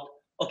about,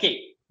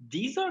 okay,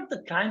 these are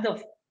the kind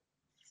of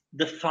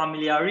the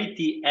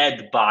familiarity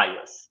ad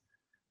bias.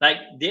 Like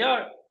they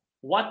are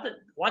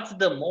what's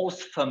the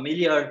most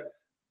familiar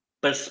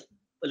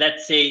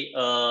let's say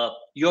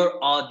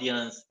your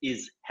audience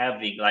is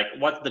having, like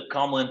what's the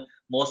common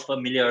most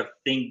familiar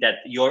thing that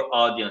your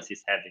audience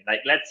is having.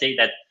 Like let's say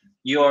that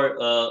your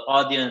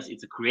audience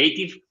is a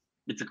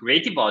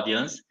creative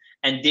audience,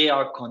 and they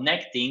are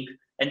connecting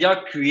and they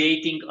are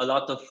creating a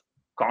lot of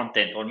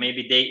content, or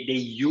maybe they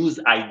use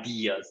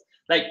ideas,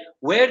 like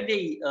where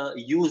they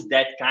use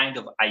that kind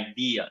of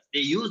ideas.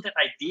 They use that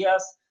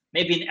ideas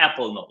maybe in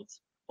Apple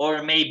Notes,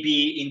 or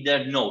maybe in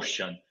their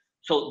Notion.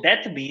 So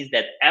that means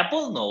that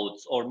Apple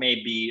Notes, or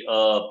maybe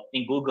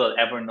in Google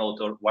Evernote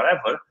or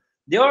whatever,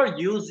 they are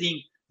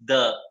using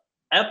the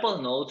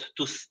Apple Notes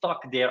to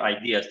stock their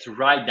ideas, to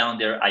write down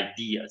their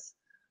ideas.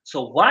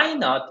 So why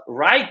not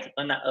write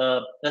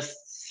a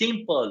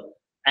simple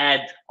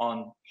ad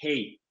on,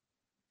 hey,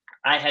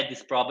 I had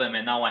this problem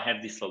and now I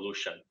have this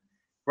solution.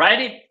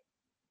 Write it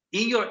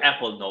in your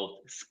Apple Note,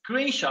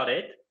 screenshot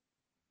it,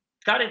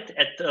 cut it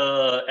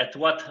at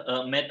what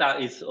Meta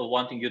is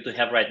wanting you to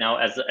have right now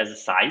as a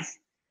size,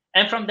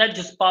 and from that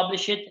just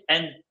publish it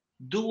and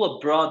do a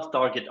broad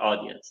target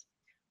audience.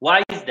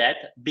 Why is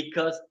that?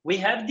 Because we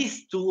have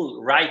this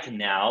tool right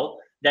now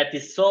that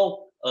is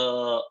so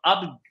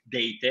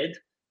updated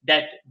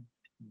that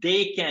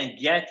they can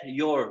get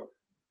your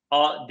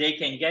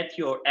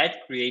ad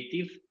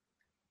creative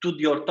to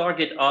your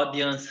target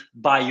audience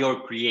by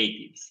your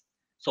creatives.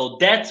 So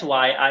that's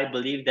why I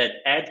believe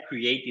that ad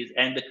creatives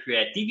and the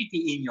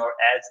creativity in your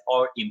ads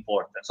are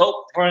important.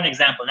 So for an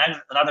example,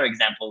 another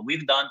example, we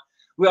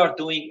are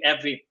doing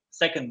every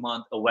second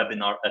month a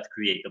webinar at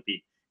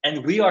Creatopy,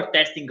 and we are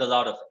testing a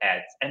lot of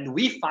ads, and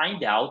we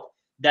find out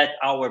that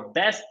our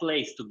best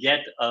place to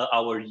get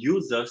our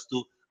users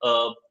to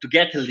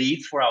get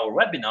leads for our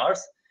webinars,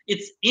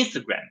 it's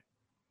Instagram.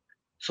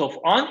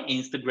 So on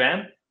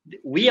Instagram,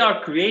 we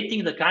are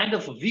creating the kind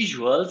of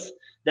visuals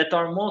that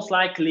are most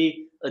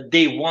likely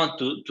they want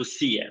to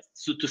see it.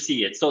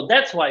 So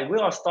that's why we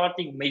are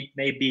starting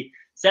maybe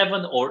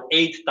 7 or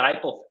 8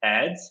 type of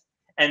ads,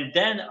 and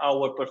then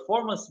our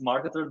performance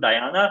marketer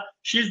Diana,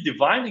 she's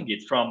dividing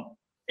it from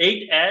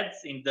 8 ads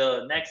in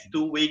the next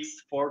 2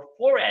 weeks for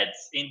 4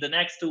 ads in the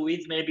next 2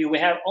 weeks. Maybe we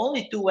have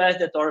only 2 ads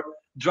that are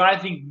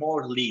driving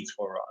more leads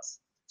for us.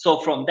 So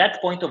from that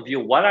point of view,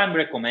 what I'm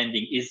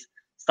recommending is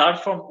start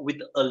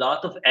with a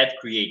lot of ad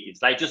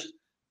creatives, like just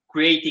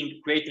creating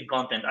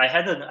content. I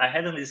had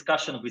a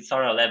discussion with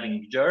Sarah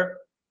Levinger,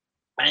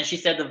 and she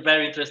said a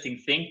very interesting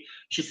thing.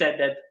 She said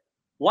that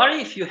what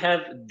if you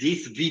have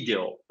this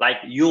video, like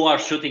you are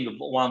shooting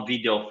one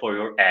video for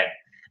your ad,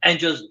 and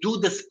just do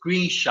the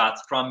screenshots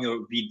from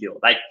your video,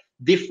 like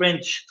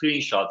different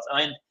screenshots,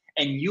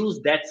 and use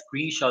that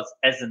screenshots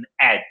as an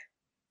ad.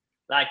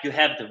 Like you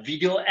have the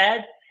video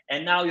ad,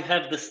 and now you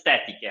have the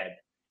static ad,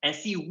 and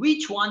see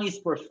which one is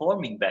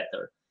performing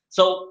better.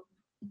 So,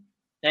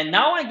 and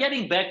now I'm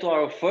getting back to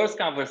our first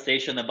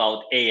conversation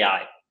about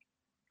AI.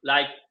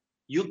 Like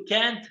you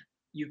can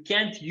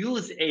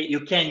use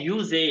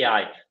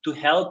AI to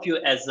help you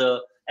as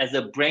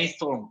a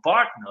brainstorm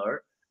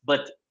partner,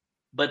 but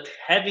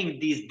having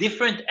these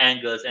different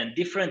angles and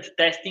different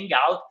testing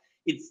out,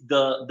 it's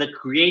the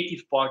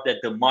creative part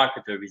that the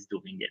marketer is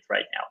doing it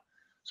right now.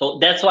 So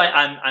that's why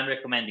I'm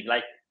recommending,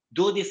 like,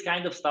 do this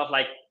kind of stuff.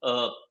 Like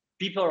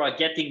people are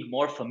getting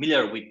more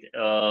familiar with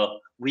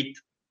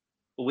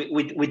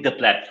the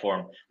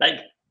platform. Like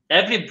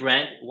every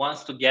brand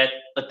wants to get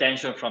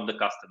attention from the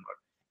customer,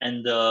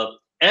 and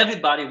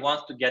everybody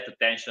wants to get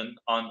attention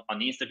on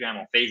Instagram,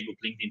 on Facebook,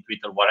 LinkedIn,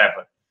 Twitter,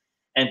 whatever.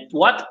 And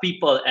what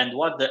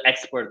the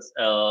experts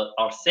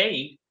are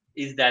saying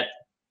is that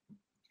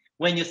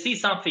when you see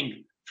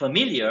something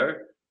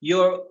familiar,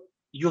 you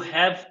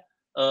have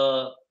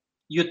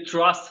you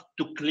trust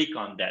to click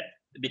on that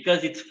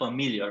because it's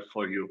familiar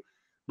for you.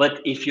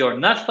 But if you're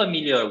not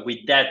familiar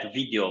with that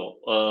video,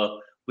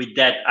 with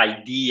that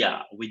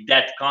idea, with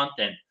that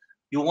content,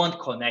 you won't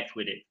connect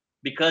with it,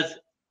 because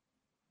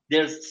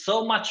there's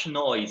so much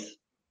noise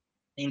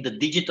in the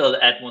digital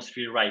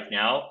atmosphere right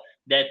now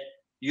that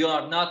you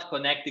are not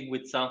connecting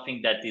with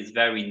something that is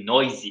very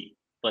noisy,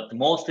 but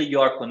mostly you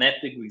are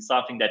connecting with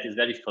something that is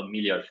very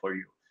familiar for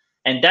you.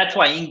 And that's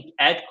why in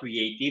ad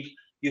creative,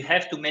 you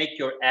have to make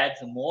your ads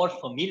more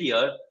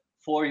familiar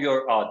for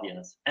your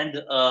audience.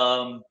 And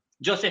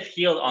Joseph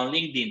Hill on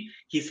LinkedIn,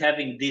 he's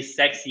having these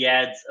sexy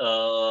ads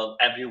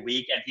every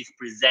week, and he's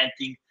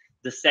presenting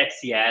the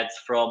sexy ads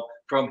for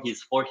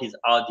his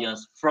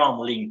audience from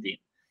LinkedIn.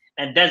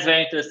 And that's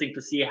very interesting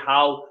to see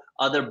how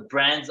other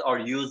brands are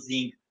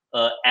using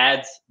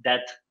ads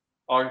that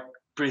are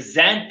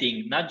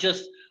presenting, not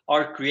just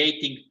are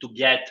creating to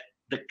get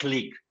the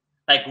click.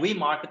 Like we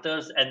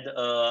marketers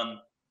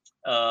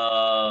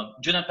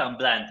Jonathan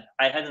Bland.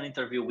 I had an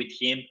interview with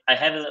him. I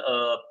had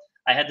a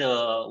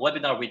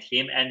webinar with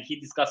him, and he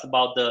discussed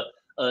about the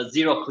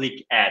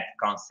zero-click ad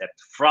concept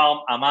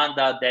from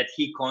Amanda that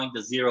he coined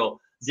the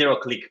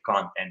zero-click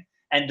content.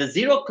 And the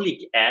zero-click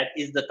ad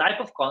is the type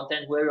of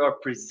content where you're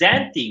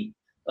presenting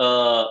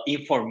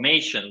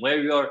information, where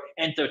you're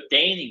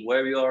entertaining,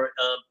 where you're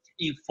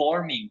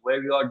informing,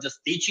 where you are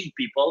just teaching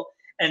people,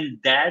 and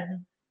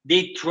then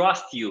they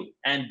trust you.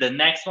 And the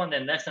next one,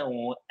 and next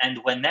one, and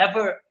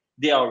whenever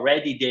they are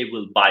ready, they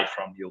will buy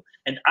from you.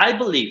 And I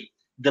believe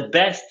the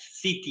best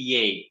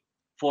CTA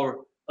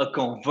for a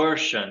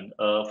conversion,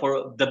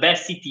 for the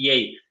best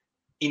CTA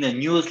in a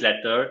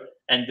newsletter,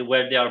 and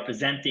where they are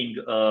presenting,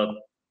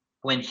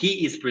 when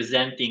he is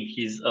presenting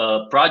his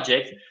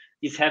project,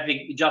 is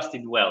having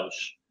Justin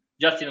Welsh.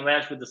 Justin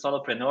Welsh with the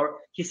Solopreneur.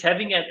 He's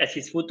having it as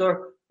his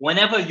footer.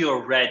 Whenever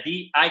you're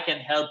ready, I can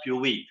help you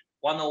with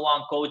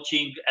one-on-one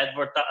coaching,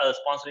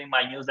 sponsoring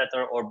my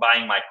newsletter, or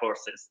buying my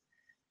courses.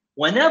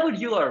 Whenever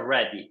you are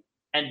ready,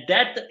 and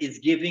that is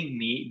giving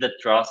me the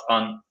trust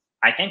on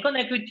I can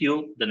connect with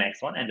you, the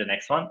next one and the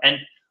next one, and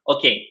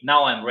okay,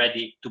 now I'm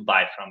ready to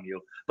buy from you.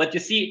 But you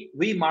see,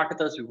 we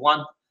marketers, we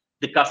want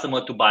the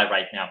customer to buy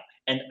right now,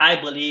 and I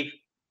believe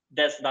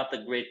that's not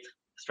a great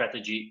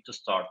strategy to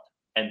start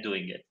and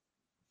doing it.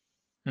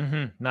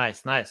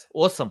 Nice.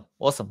 Awesome.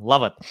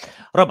 Love it.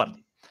 Robert,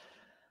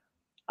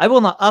 I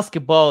want to ask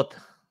about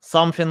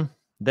something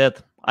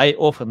that I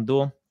often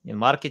do in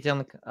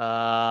marketing,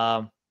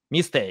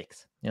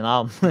 mistakes.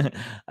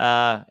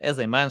 As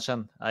I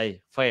mentioned,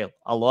 I fail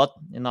a lot,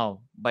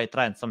 by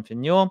trying something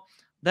new.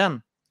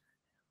 Then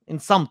in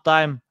some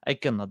time, I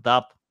can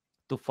adapt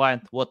to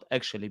find what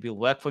actually will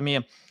work for me.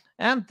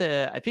 And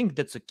I think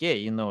that's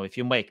okay, if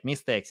you make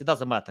mistakes, it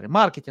doesn't matter, in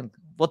marketing,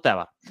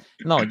 whatever,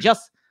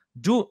 just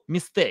do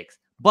mistakes.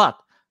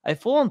 But I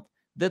found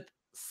that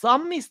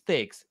some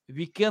mistakes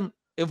we can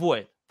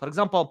avoid. For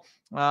example,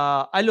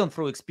 I learned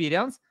through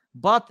experience,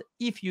 but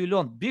if you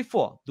learn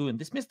before doing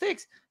these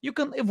mistakes, you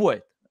can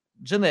avoid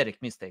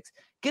generic mistakes.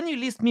 Can you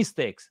list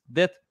mistakes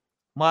that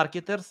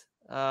marketers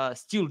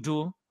still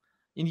do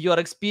in your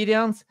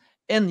experience,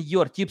 and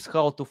your tips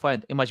how to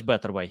find a much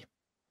better way?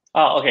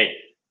 Okay.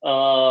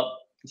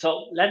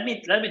 So let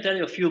me tell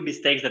you a few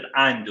mistakes that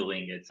I'm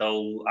doing it.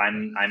 So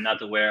I'm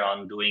not aware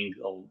on doing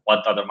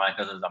what other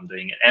marketers I'm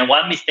doing it. And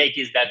one mistake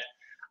is that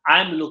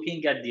I'm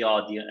looking at the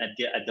audience,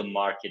 at the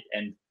market,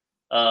 and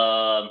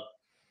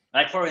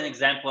like for an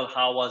example,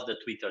 how was the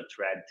Twitter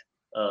thread?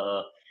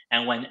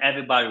 And when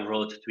everybody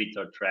wrote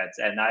Twitter threads,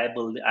 and I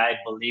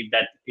believe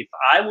that if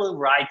I will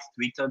write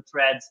Twitter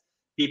threads,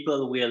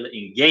 people will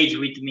engage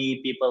with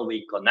me, people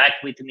will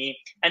connect with me,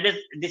 and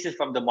this is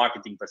from the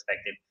marketing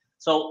perspective.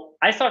 So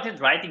I started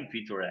writing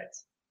Twitter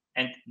ads,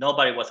 and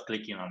nobody was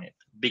clicking on it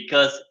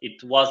because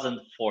it wasn't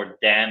for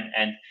them,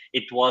 and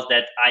it was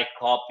that I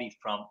copied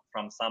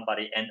from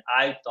somebody, and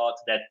I thought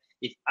that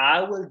if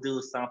I will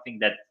do something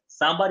that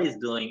somebody is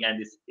doing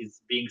and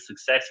is being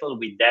successful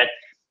with that,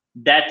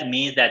 that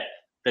means that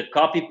the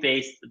copy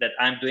paste that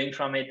I'm doing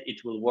from it,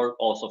 it will work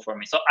also for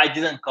me. So I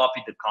didn't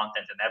copy the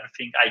content and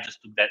everything. I just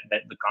took that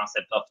the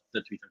concept of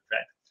the Twitter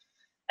thread.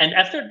 And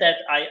after that,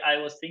 I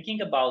was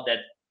thinking about that.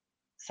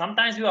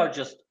 Sometimes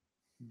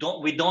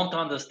we don't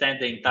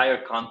understand the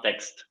entire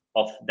context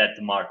of that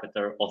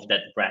marketer, of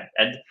that brand.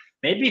 And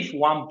maybe if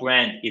one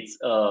brand, it's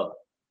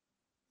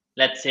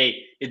let's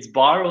say it's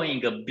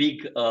borrowing a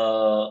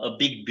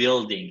big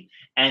building,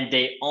 and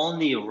they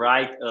only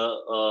write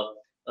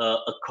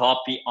a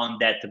copy on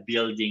that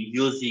building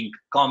using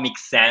Comic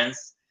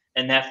Sans,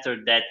 and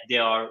after that they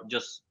are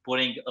just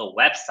putting a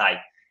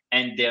website,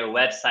 and their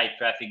website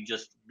traffic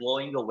just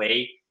blowing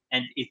away.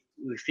 And if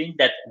we think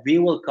that we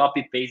will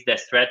copy paste that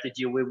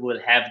strategy, we will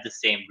have the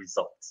same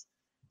results.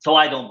 So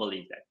I don't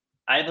believe that.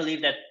 I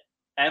believe that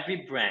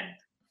every brand,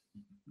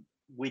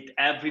 with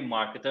every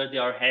marketer, they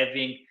are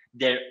having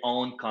their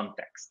own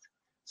context.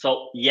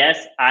 So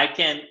yes, I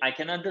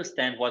can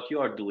understand what you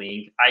are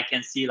doing. I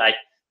can see like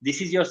this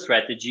is your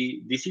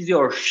strategy, this is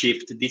your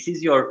shift, this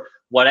is your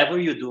whatever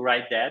you do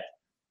right there.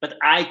 But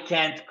I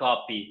can't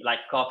copy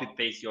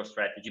paste your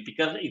strategy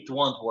because it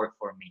won't work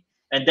for me.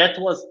 And that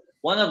was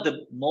one of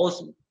the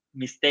most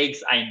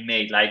mistakes I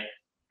made. Like,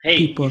 hey,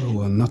 people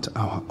who are not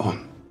our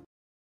own.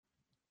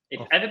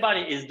 If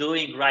everybody is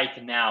doing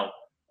right now,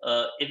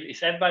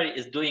 if everybody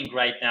is doing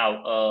right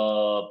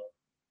now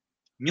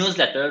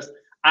newsletters,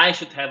 I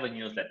should have a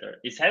newsletter.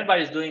 If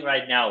everybody is doing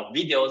right now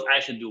videos, I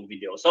should do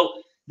videos.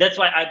 So that's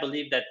why I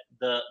believe that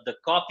the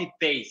copy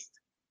paste,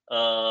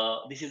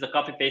 this is a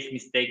copy paste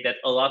mistake that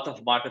a lot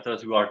of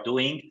marketers we are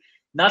doing,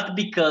 not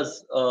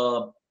because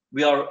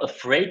we are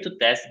afraid to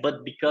test,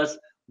 but because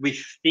we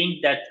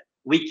think that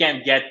we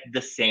can get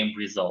the same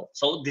result.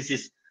 So this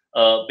is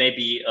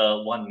maybe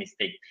one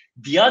mistake.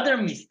 The other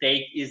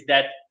mistake is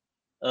that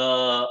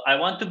I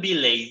want to be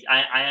lazy.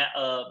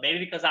 Maybe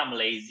because I'm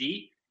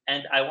lazy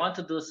and I want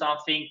to do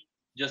something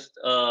just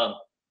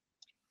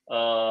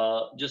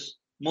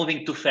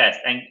moving too fast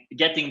and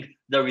getting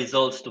the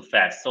results too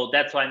fast. So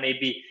that's why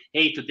maybe,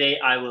 hey, today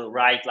I will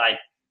write like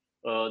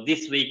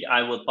This week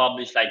I will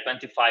publish like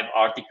 25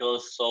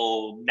 articles.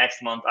 So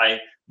next month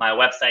my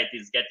website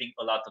is getting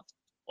a lot of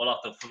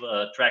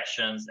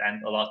tractions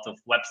and a lot of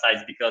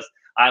websites because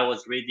I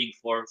was reading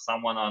for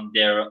someone on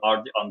their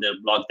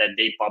blog that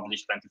they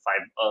publish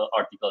 25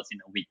 articles in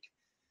a week,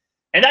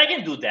 and I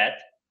can do that,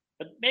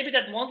 but maybe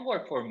that won't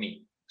work for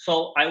me.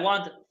 So I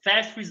want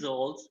fast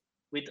results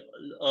with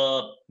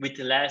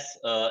less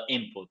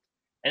input,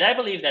 and I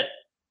believe that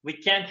we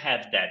can't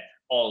have that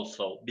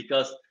also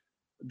because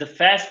the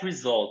fast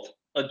result,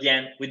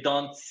 again, we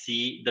don't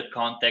see the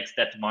context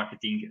that the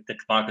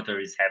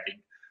marketer is having.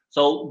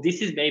 So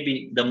this is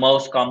maybe the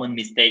most common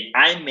mistake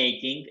I'm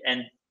making,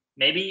 and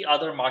maybe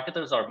other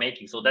marketers are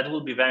making. So that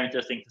will be very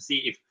interesting to see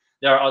if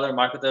there are other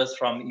marketers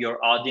from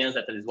your audience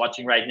that is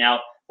watching right now,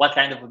 what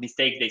kind of a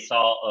mistake they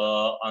saw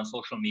on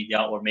social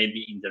media or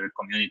maybe in their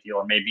community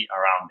or maybe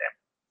around them.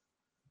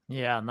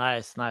 Yeah,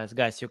 nice,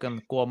 guys. You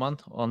can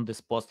comment on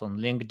this post on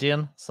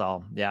LinkedIn.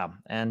 So yeah,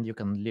 and you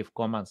can leave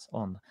comments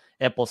on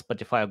Apple,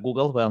 Spotify,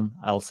 Google when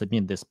I'll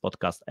submit this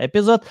podcast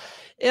episode.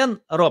 And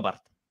Robert,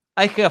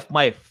 I have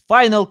my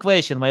final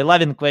question, my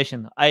loving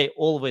question. I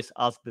always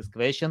ask this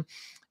question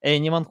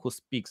anyone who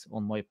speaks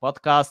on my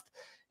podcast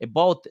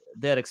about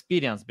their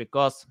experience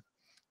because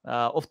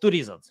of two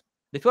reasons.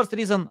 The first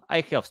reason,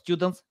 I have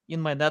students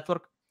in my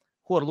network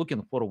who are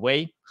looking for a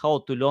way how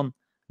to learn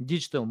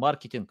digital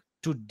marketing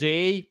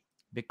today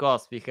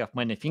because we have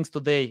many things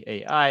today,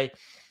 AI,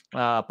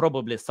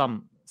 probably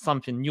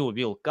something new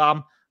will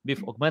come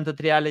with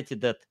augmented reality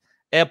that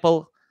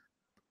Apple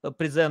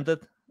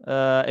presented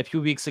a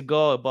few weeks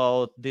ago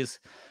about this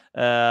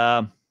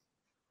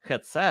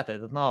headset. I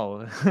don't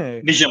know.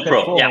 Vision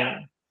Pro, yeah.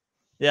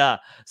 Yeah.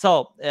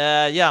 So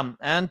yeah,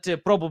 and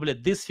probably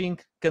this thing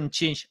can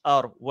change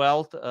our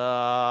world.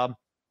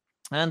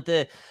 And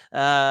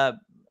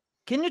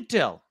can you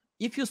tell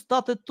if you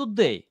started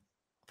today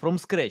from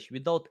scratch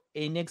without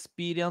any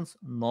experience,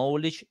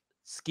 knowledge,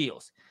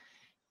 skills?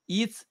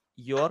 It's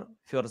your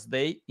first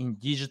day in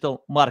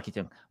digital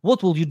marketing.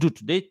 What will you do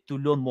today to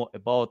learn more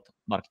about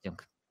marketing?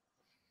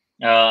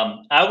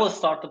 I will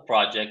start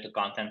a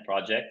content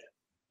project,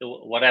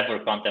 whatever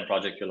content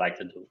project you like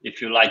to do.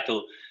 If you like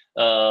to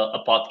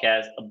a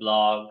podcast, a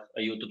blog,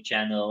 a YouTube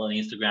channel, an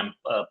Instagram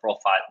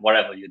profile,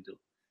 whatever you do,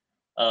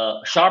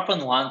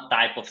 sharpen one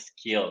type of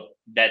skill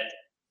that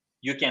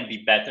you can be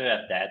better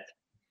at that.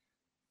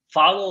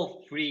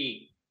 Follow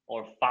 3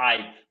 or 5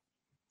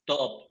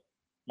 top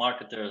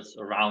marketers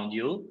around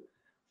you.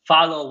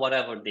 Follow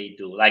whatever they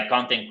do, like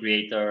content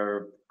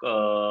creator,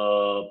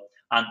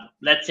 and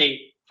let's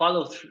say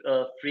follow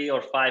 3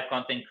 or 5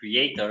 content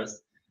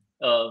creators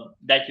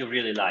that you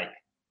really like,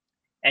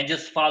 and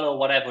just follow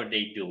whatever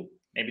they do.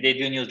 Maybe they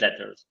do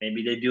newsletters,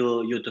 maybe they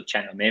do YouTube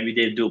channel, maybe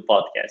they do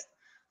podcast.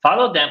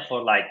 Follow them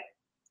for like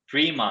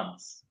 3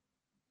 months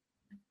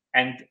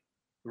and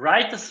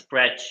write a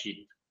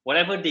spreadsheet,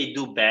 whatever they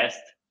do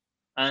best,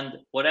 and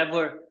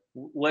whatever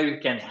where you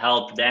can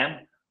help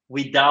them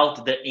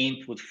without the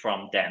input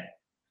from them.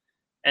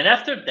 And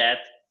after that,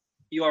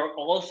 you are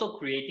also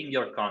creating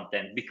your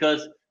content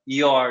because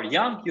you are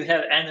young, you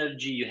have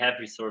energy, you have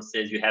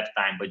resources, you have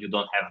time, but you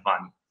don't have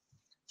money.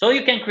 So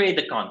you can create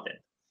the content.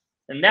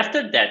 And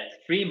after that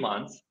 3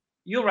 months,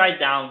 you write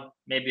down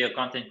maybe a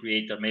content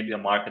creator, maybe a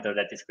marketer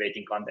that is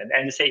creating content,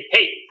 and you say,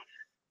 hey,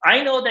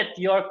 I know that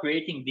you're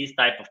creating this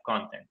type of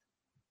content.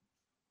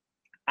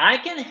 I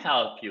can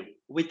help you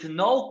with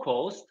no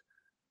cost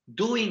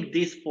doing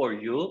this for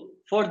you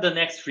for the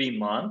next 3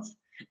 months.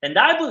 And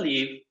I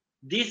believe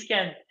this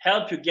can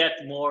help you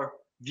get more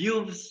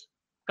views,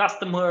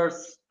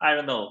 customers, I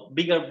don't know,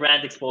 bigger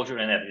brand exposure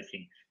and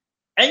everything.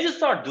 And you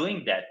start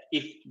doing that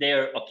if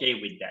they're okay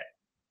with that.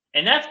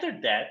 And after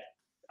that,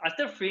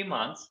 after 3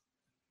 months,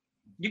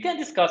 you can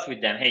discuss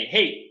with them,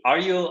 hey, are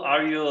you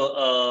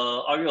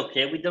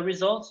okay with the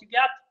results you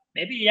got?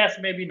 Maybe yes,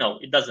 maybe no,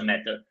 it doesn't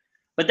matter.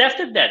 But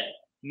after that,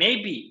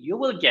 maybe you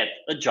will get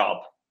a job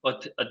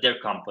at their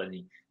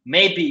company.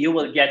 Maybe you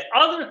will get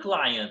other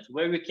clients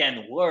where you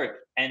can work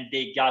and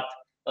they got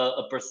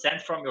a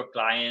percent from your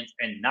clients,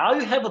 and now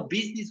you have a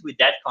business with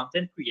that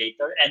content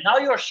creator, and now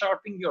you're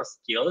sharpening your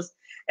skills,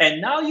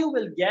 and now you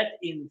will get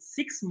in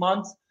 6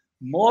 months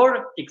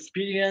more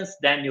experience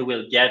than you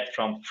will get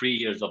from 3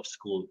 years of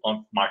school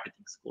on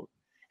marketing school.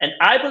 And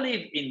I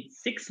believe in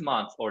 6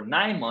 months or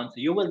 9 months,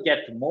 you will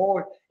get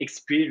more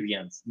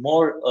experience,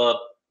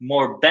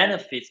 more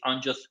benefits on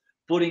just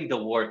putting the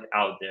work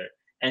out there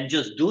and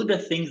just do the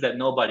things that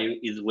nobody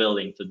is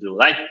willing to do.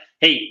 Like,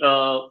 hey,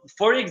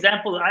 for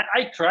example,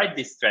 I tried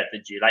this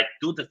strategy, like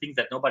do the things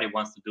that nobody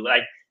wants to do.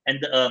 Like,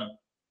 and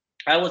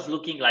I was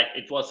looking, like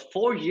it was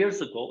 4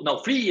 years ago, no,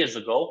 3 years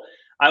ago.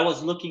 I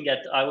was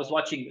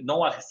watching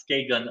Noah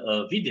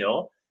Kagan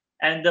video,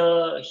 and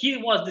he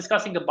was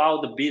discussing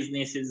about the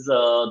businesses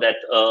that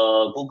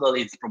Google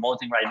is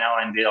promoting right now,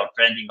 and they are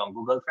trending on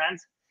Google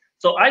Trends.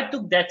 So I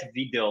took that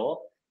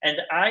video and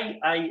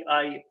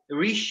I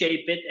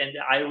reshape it and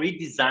I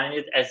redesign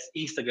it as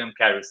Instagram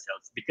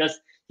carousels because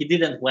he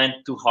didn't went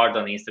too hard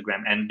on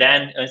Instagram, and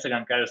then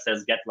Instagram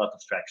carousels get a lot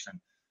of traction.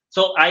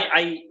 So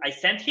I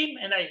sent him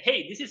and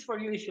hey, this is for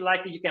you. If you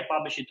like it, you can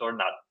publish it or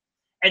not.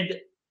 And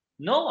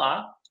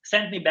Noah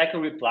sent me back a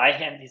reply,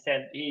 and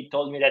he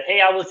told me that,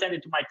 hey, I will send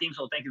it to my team.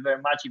 So thank you very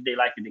much. If they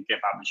like it, they can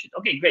publish it.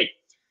 Okay, great.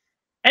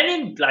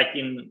 And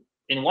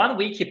in 1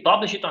 week, he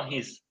published it on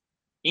his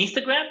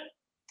Instagram,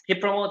 he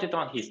promoted it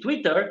on his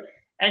Twitter,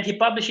 and he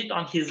published it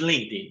on his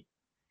LinkedIn.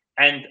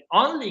 And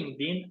on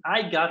LinkedIn,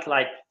 I got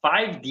like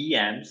 5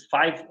 DMs,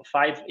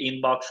 five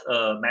inbox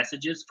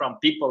messages from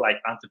people like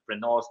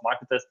entrepreneurs,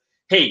 marketers.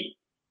 Hey,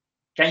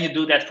 can you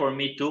do that for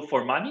me too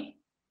for money?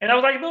 And I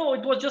was like, no,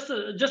 it was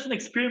just an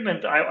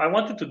experiment I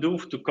wanted to do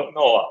to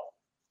Noah.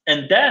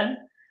 And then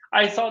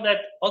I saw that,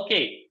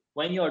 okay,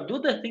 when you do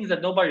the things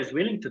that nobody is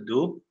willing to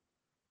do,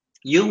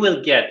 you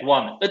will get,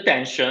 1,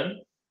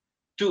 attention,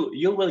 2,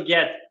 you will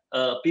get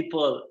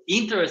people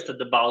interested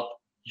about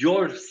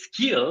your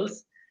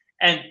skills,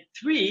 and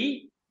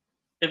 3,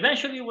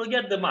 eventually you will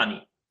get the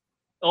money,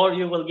 or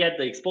you will get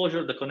the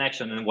exposure, the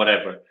connection, and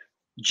whatever,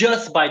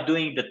 just by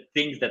doing the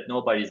things that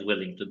nobody is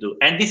willing to do.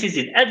 And this is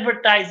in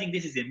advertising,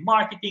 this is in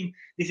marketing,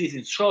 this is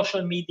in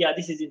social media,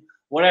 this is in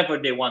whatever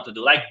they want to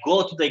do. Like,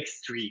 go to the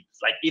extremes.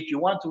 Like, if you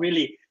want to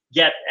really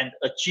get and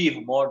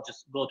achieve more,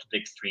 just go to the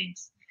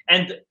extremes.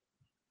 And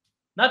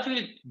not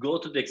really go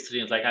to the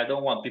extremes. Like, I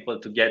don't want people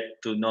to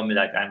get to know me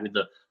like I'm with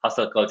the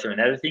hustle culture and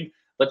everything,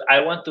 but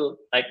I want to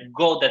like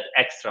go that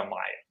extra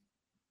mile.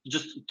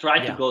 Just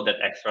try to go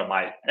that extra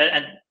mile.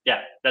 And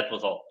yeah, that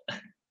was all.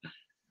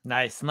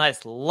 Nice.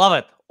 Love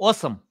it.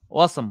 Awesome.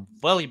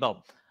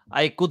 Valuable.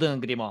 I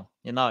couldn't agree more.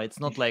 It's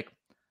not like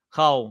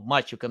how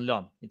much you can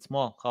learn. It's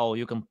more how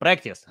you can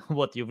practice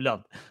what you've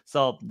learned.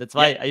 So that's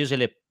why I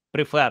usually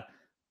prefer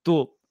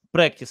to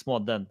practice more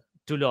than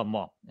to learn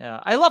more.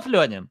 I love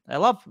learning. I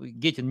love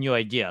getting new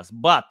ideas.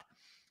 But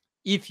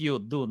if you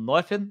do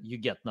nothing, you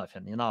get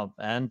nothing,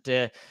 and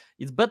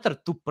it's better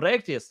to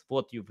practice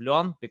what you've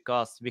learned,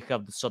 because we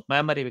have the short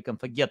memory. We can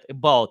forget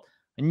about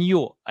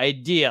new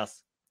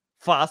ideas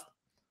fast.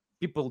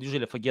 People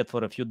usually forget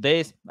for a few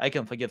days. I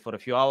can forget for a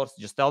few hours.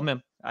 Just tell me.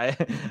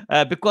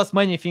 Because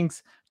many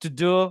things to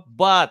do.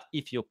 But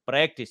if you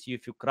practice,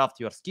 if you craft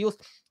your skills,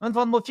 and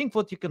one more thing,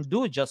 what you can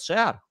do, just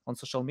share on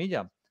social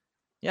media.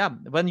 Yeah,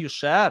 when you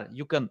share,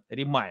 you can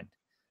remind.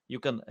 You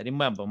can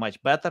remember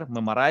much better,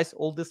 memorize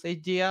all these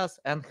ideas,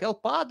 and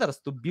help others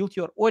to build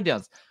your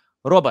audience.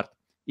 Robert,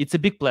 it's a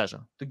big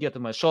pleasure to get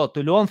on my show,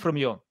 to learn from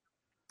you.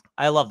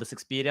 I love this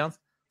experience.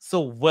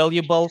 So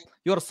valuable.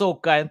 You're so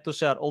kind to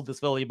share all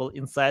these valuable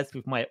insights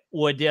with my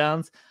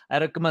audience. I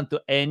recommend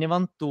to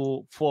anyone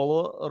to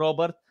follow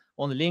Robert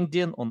on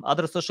LinkedIn, on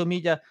other social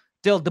media.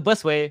 Tell the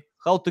best way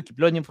how to keep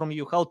learning from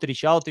you, how to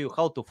reach out to you,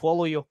 how to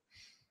follow you.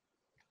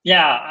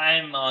 Yeah,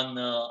 I'm on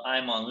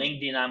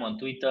LinkedIn, I'm on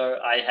Twitter.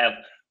 I have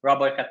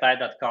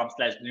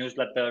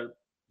robertkatai.com/newsletter.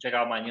 Check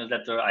out my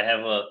newsletter. I have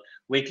a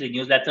weekly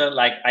newsletter.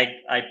 Like,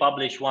 I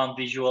publish one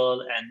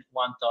visual and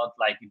one thought,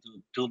 like,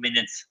 into 2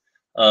 minutes,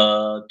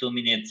 2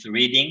 minutes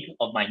reading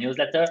of my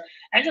newsletter.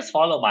 And just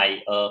follow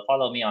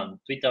me on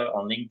Twitter,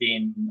 on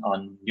LinkedIn,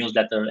 on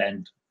newsletter,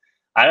 and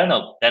I don't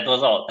know. That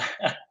was all.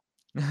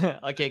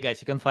 Okay, guys,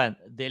 you can find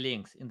the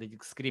links in the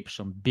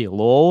description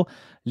below.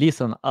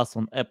 Listen us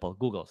on Apple,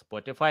 Google,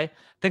 Spotify.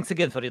 Thanks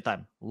again for your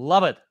time.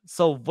 Love it.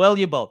 So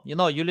valuable. You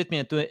lead me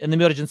into an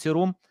emergency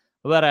room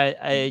where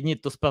I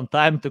need to spend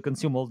time to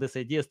consume all these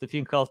ideas, to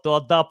think how to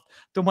adapt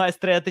to my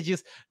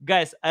strategies.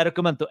 Guys, I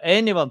recommend to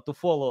anyone to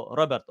follow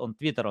Robert on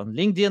Twitter, on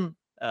LinkedIn,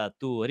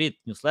 to read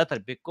newsletter,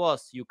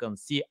 because you can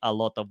see a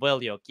lot of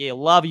value. Okay,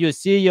 love you.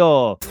 See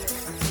you.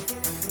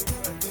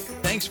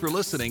 Thanks for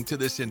listening to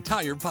this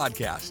entire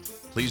podcast.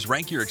 Please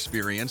rank your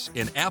experience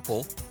in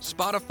Apple,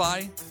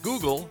 Spotify,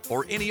 Google,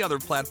 or any other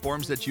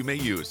platforms that you may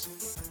use.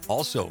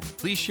 Also,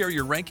 please share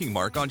your ranking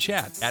mark on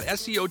chat at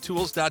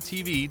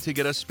SEOtools.tv to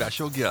get a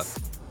special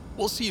gift.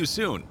 We'll see you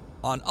soon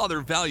on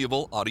other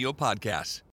valuable audio podcasts.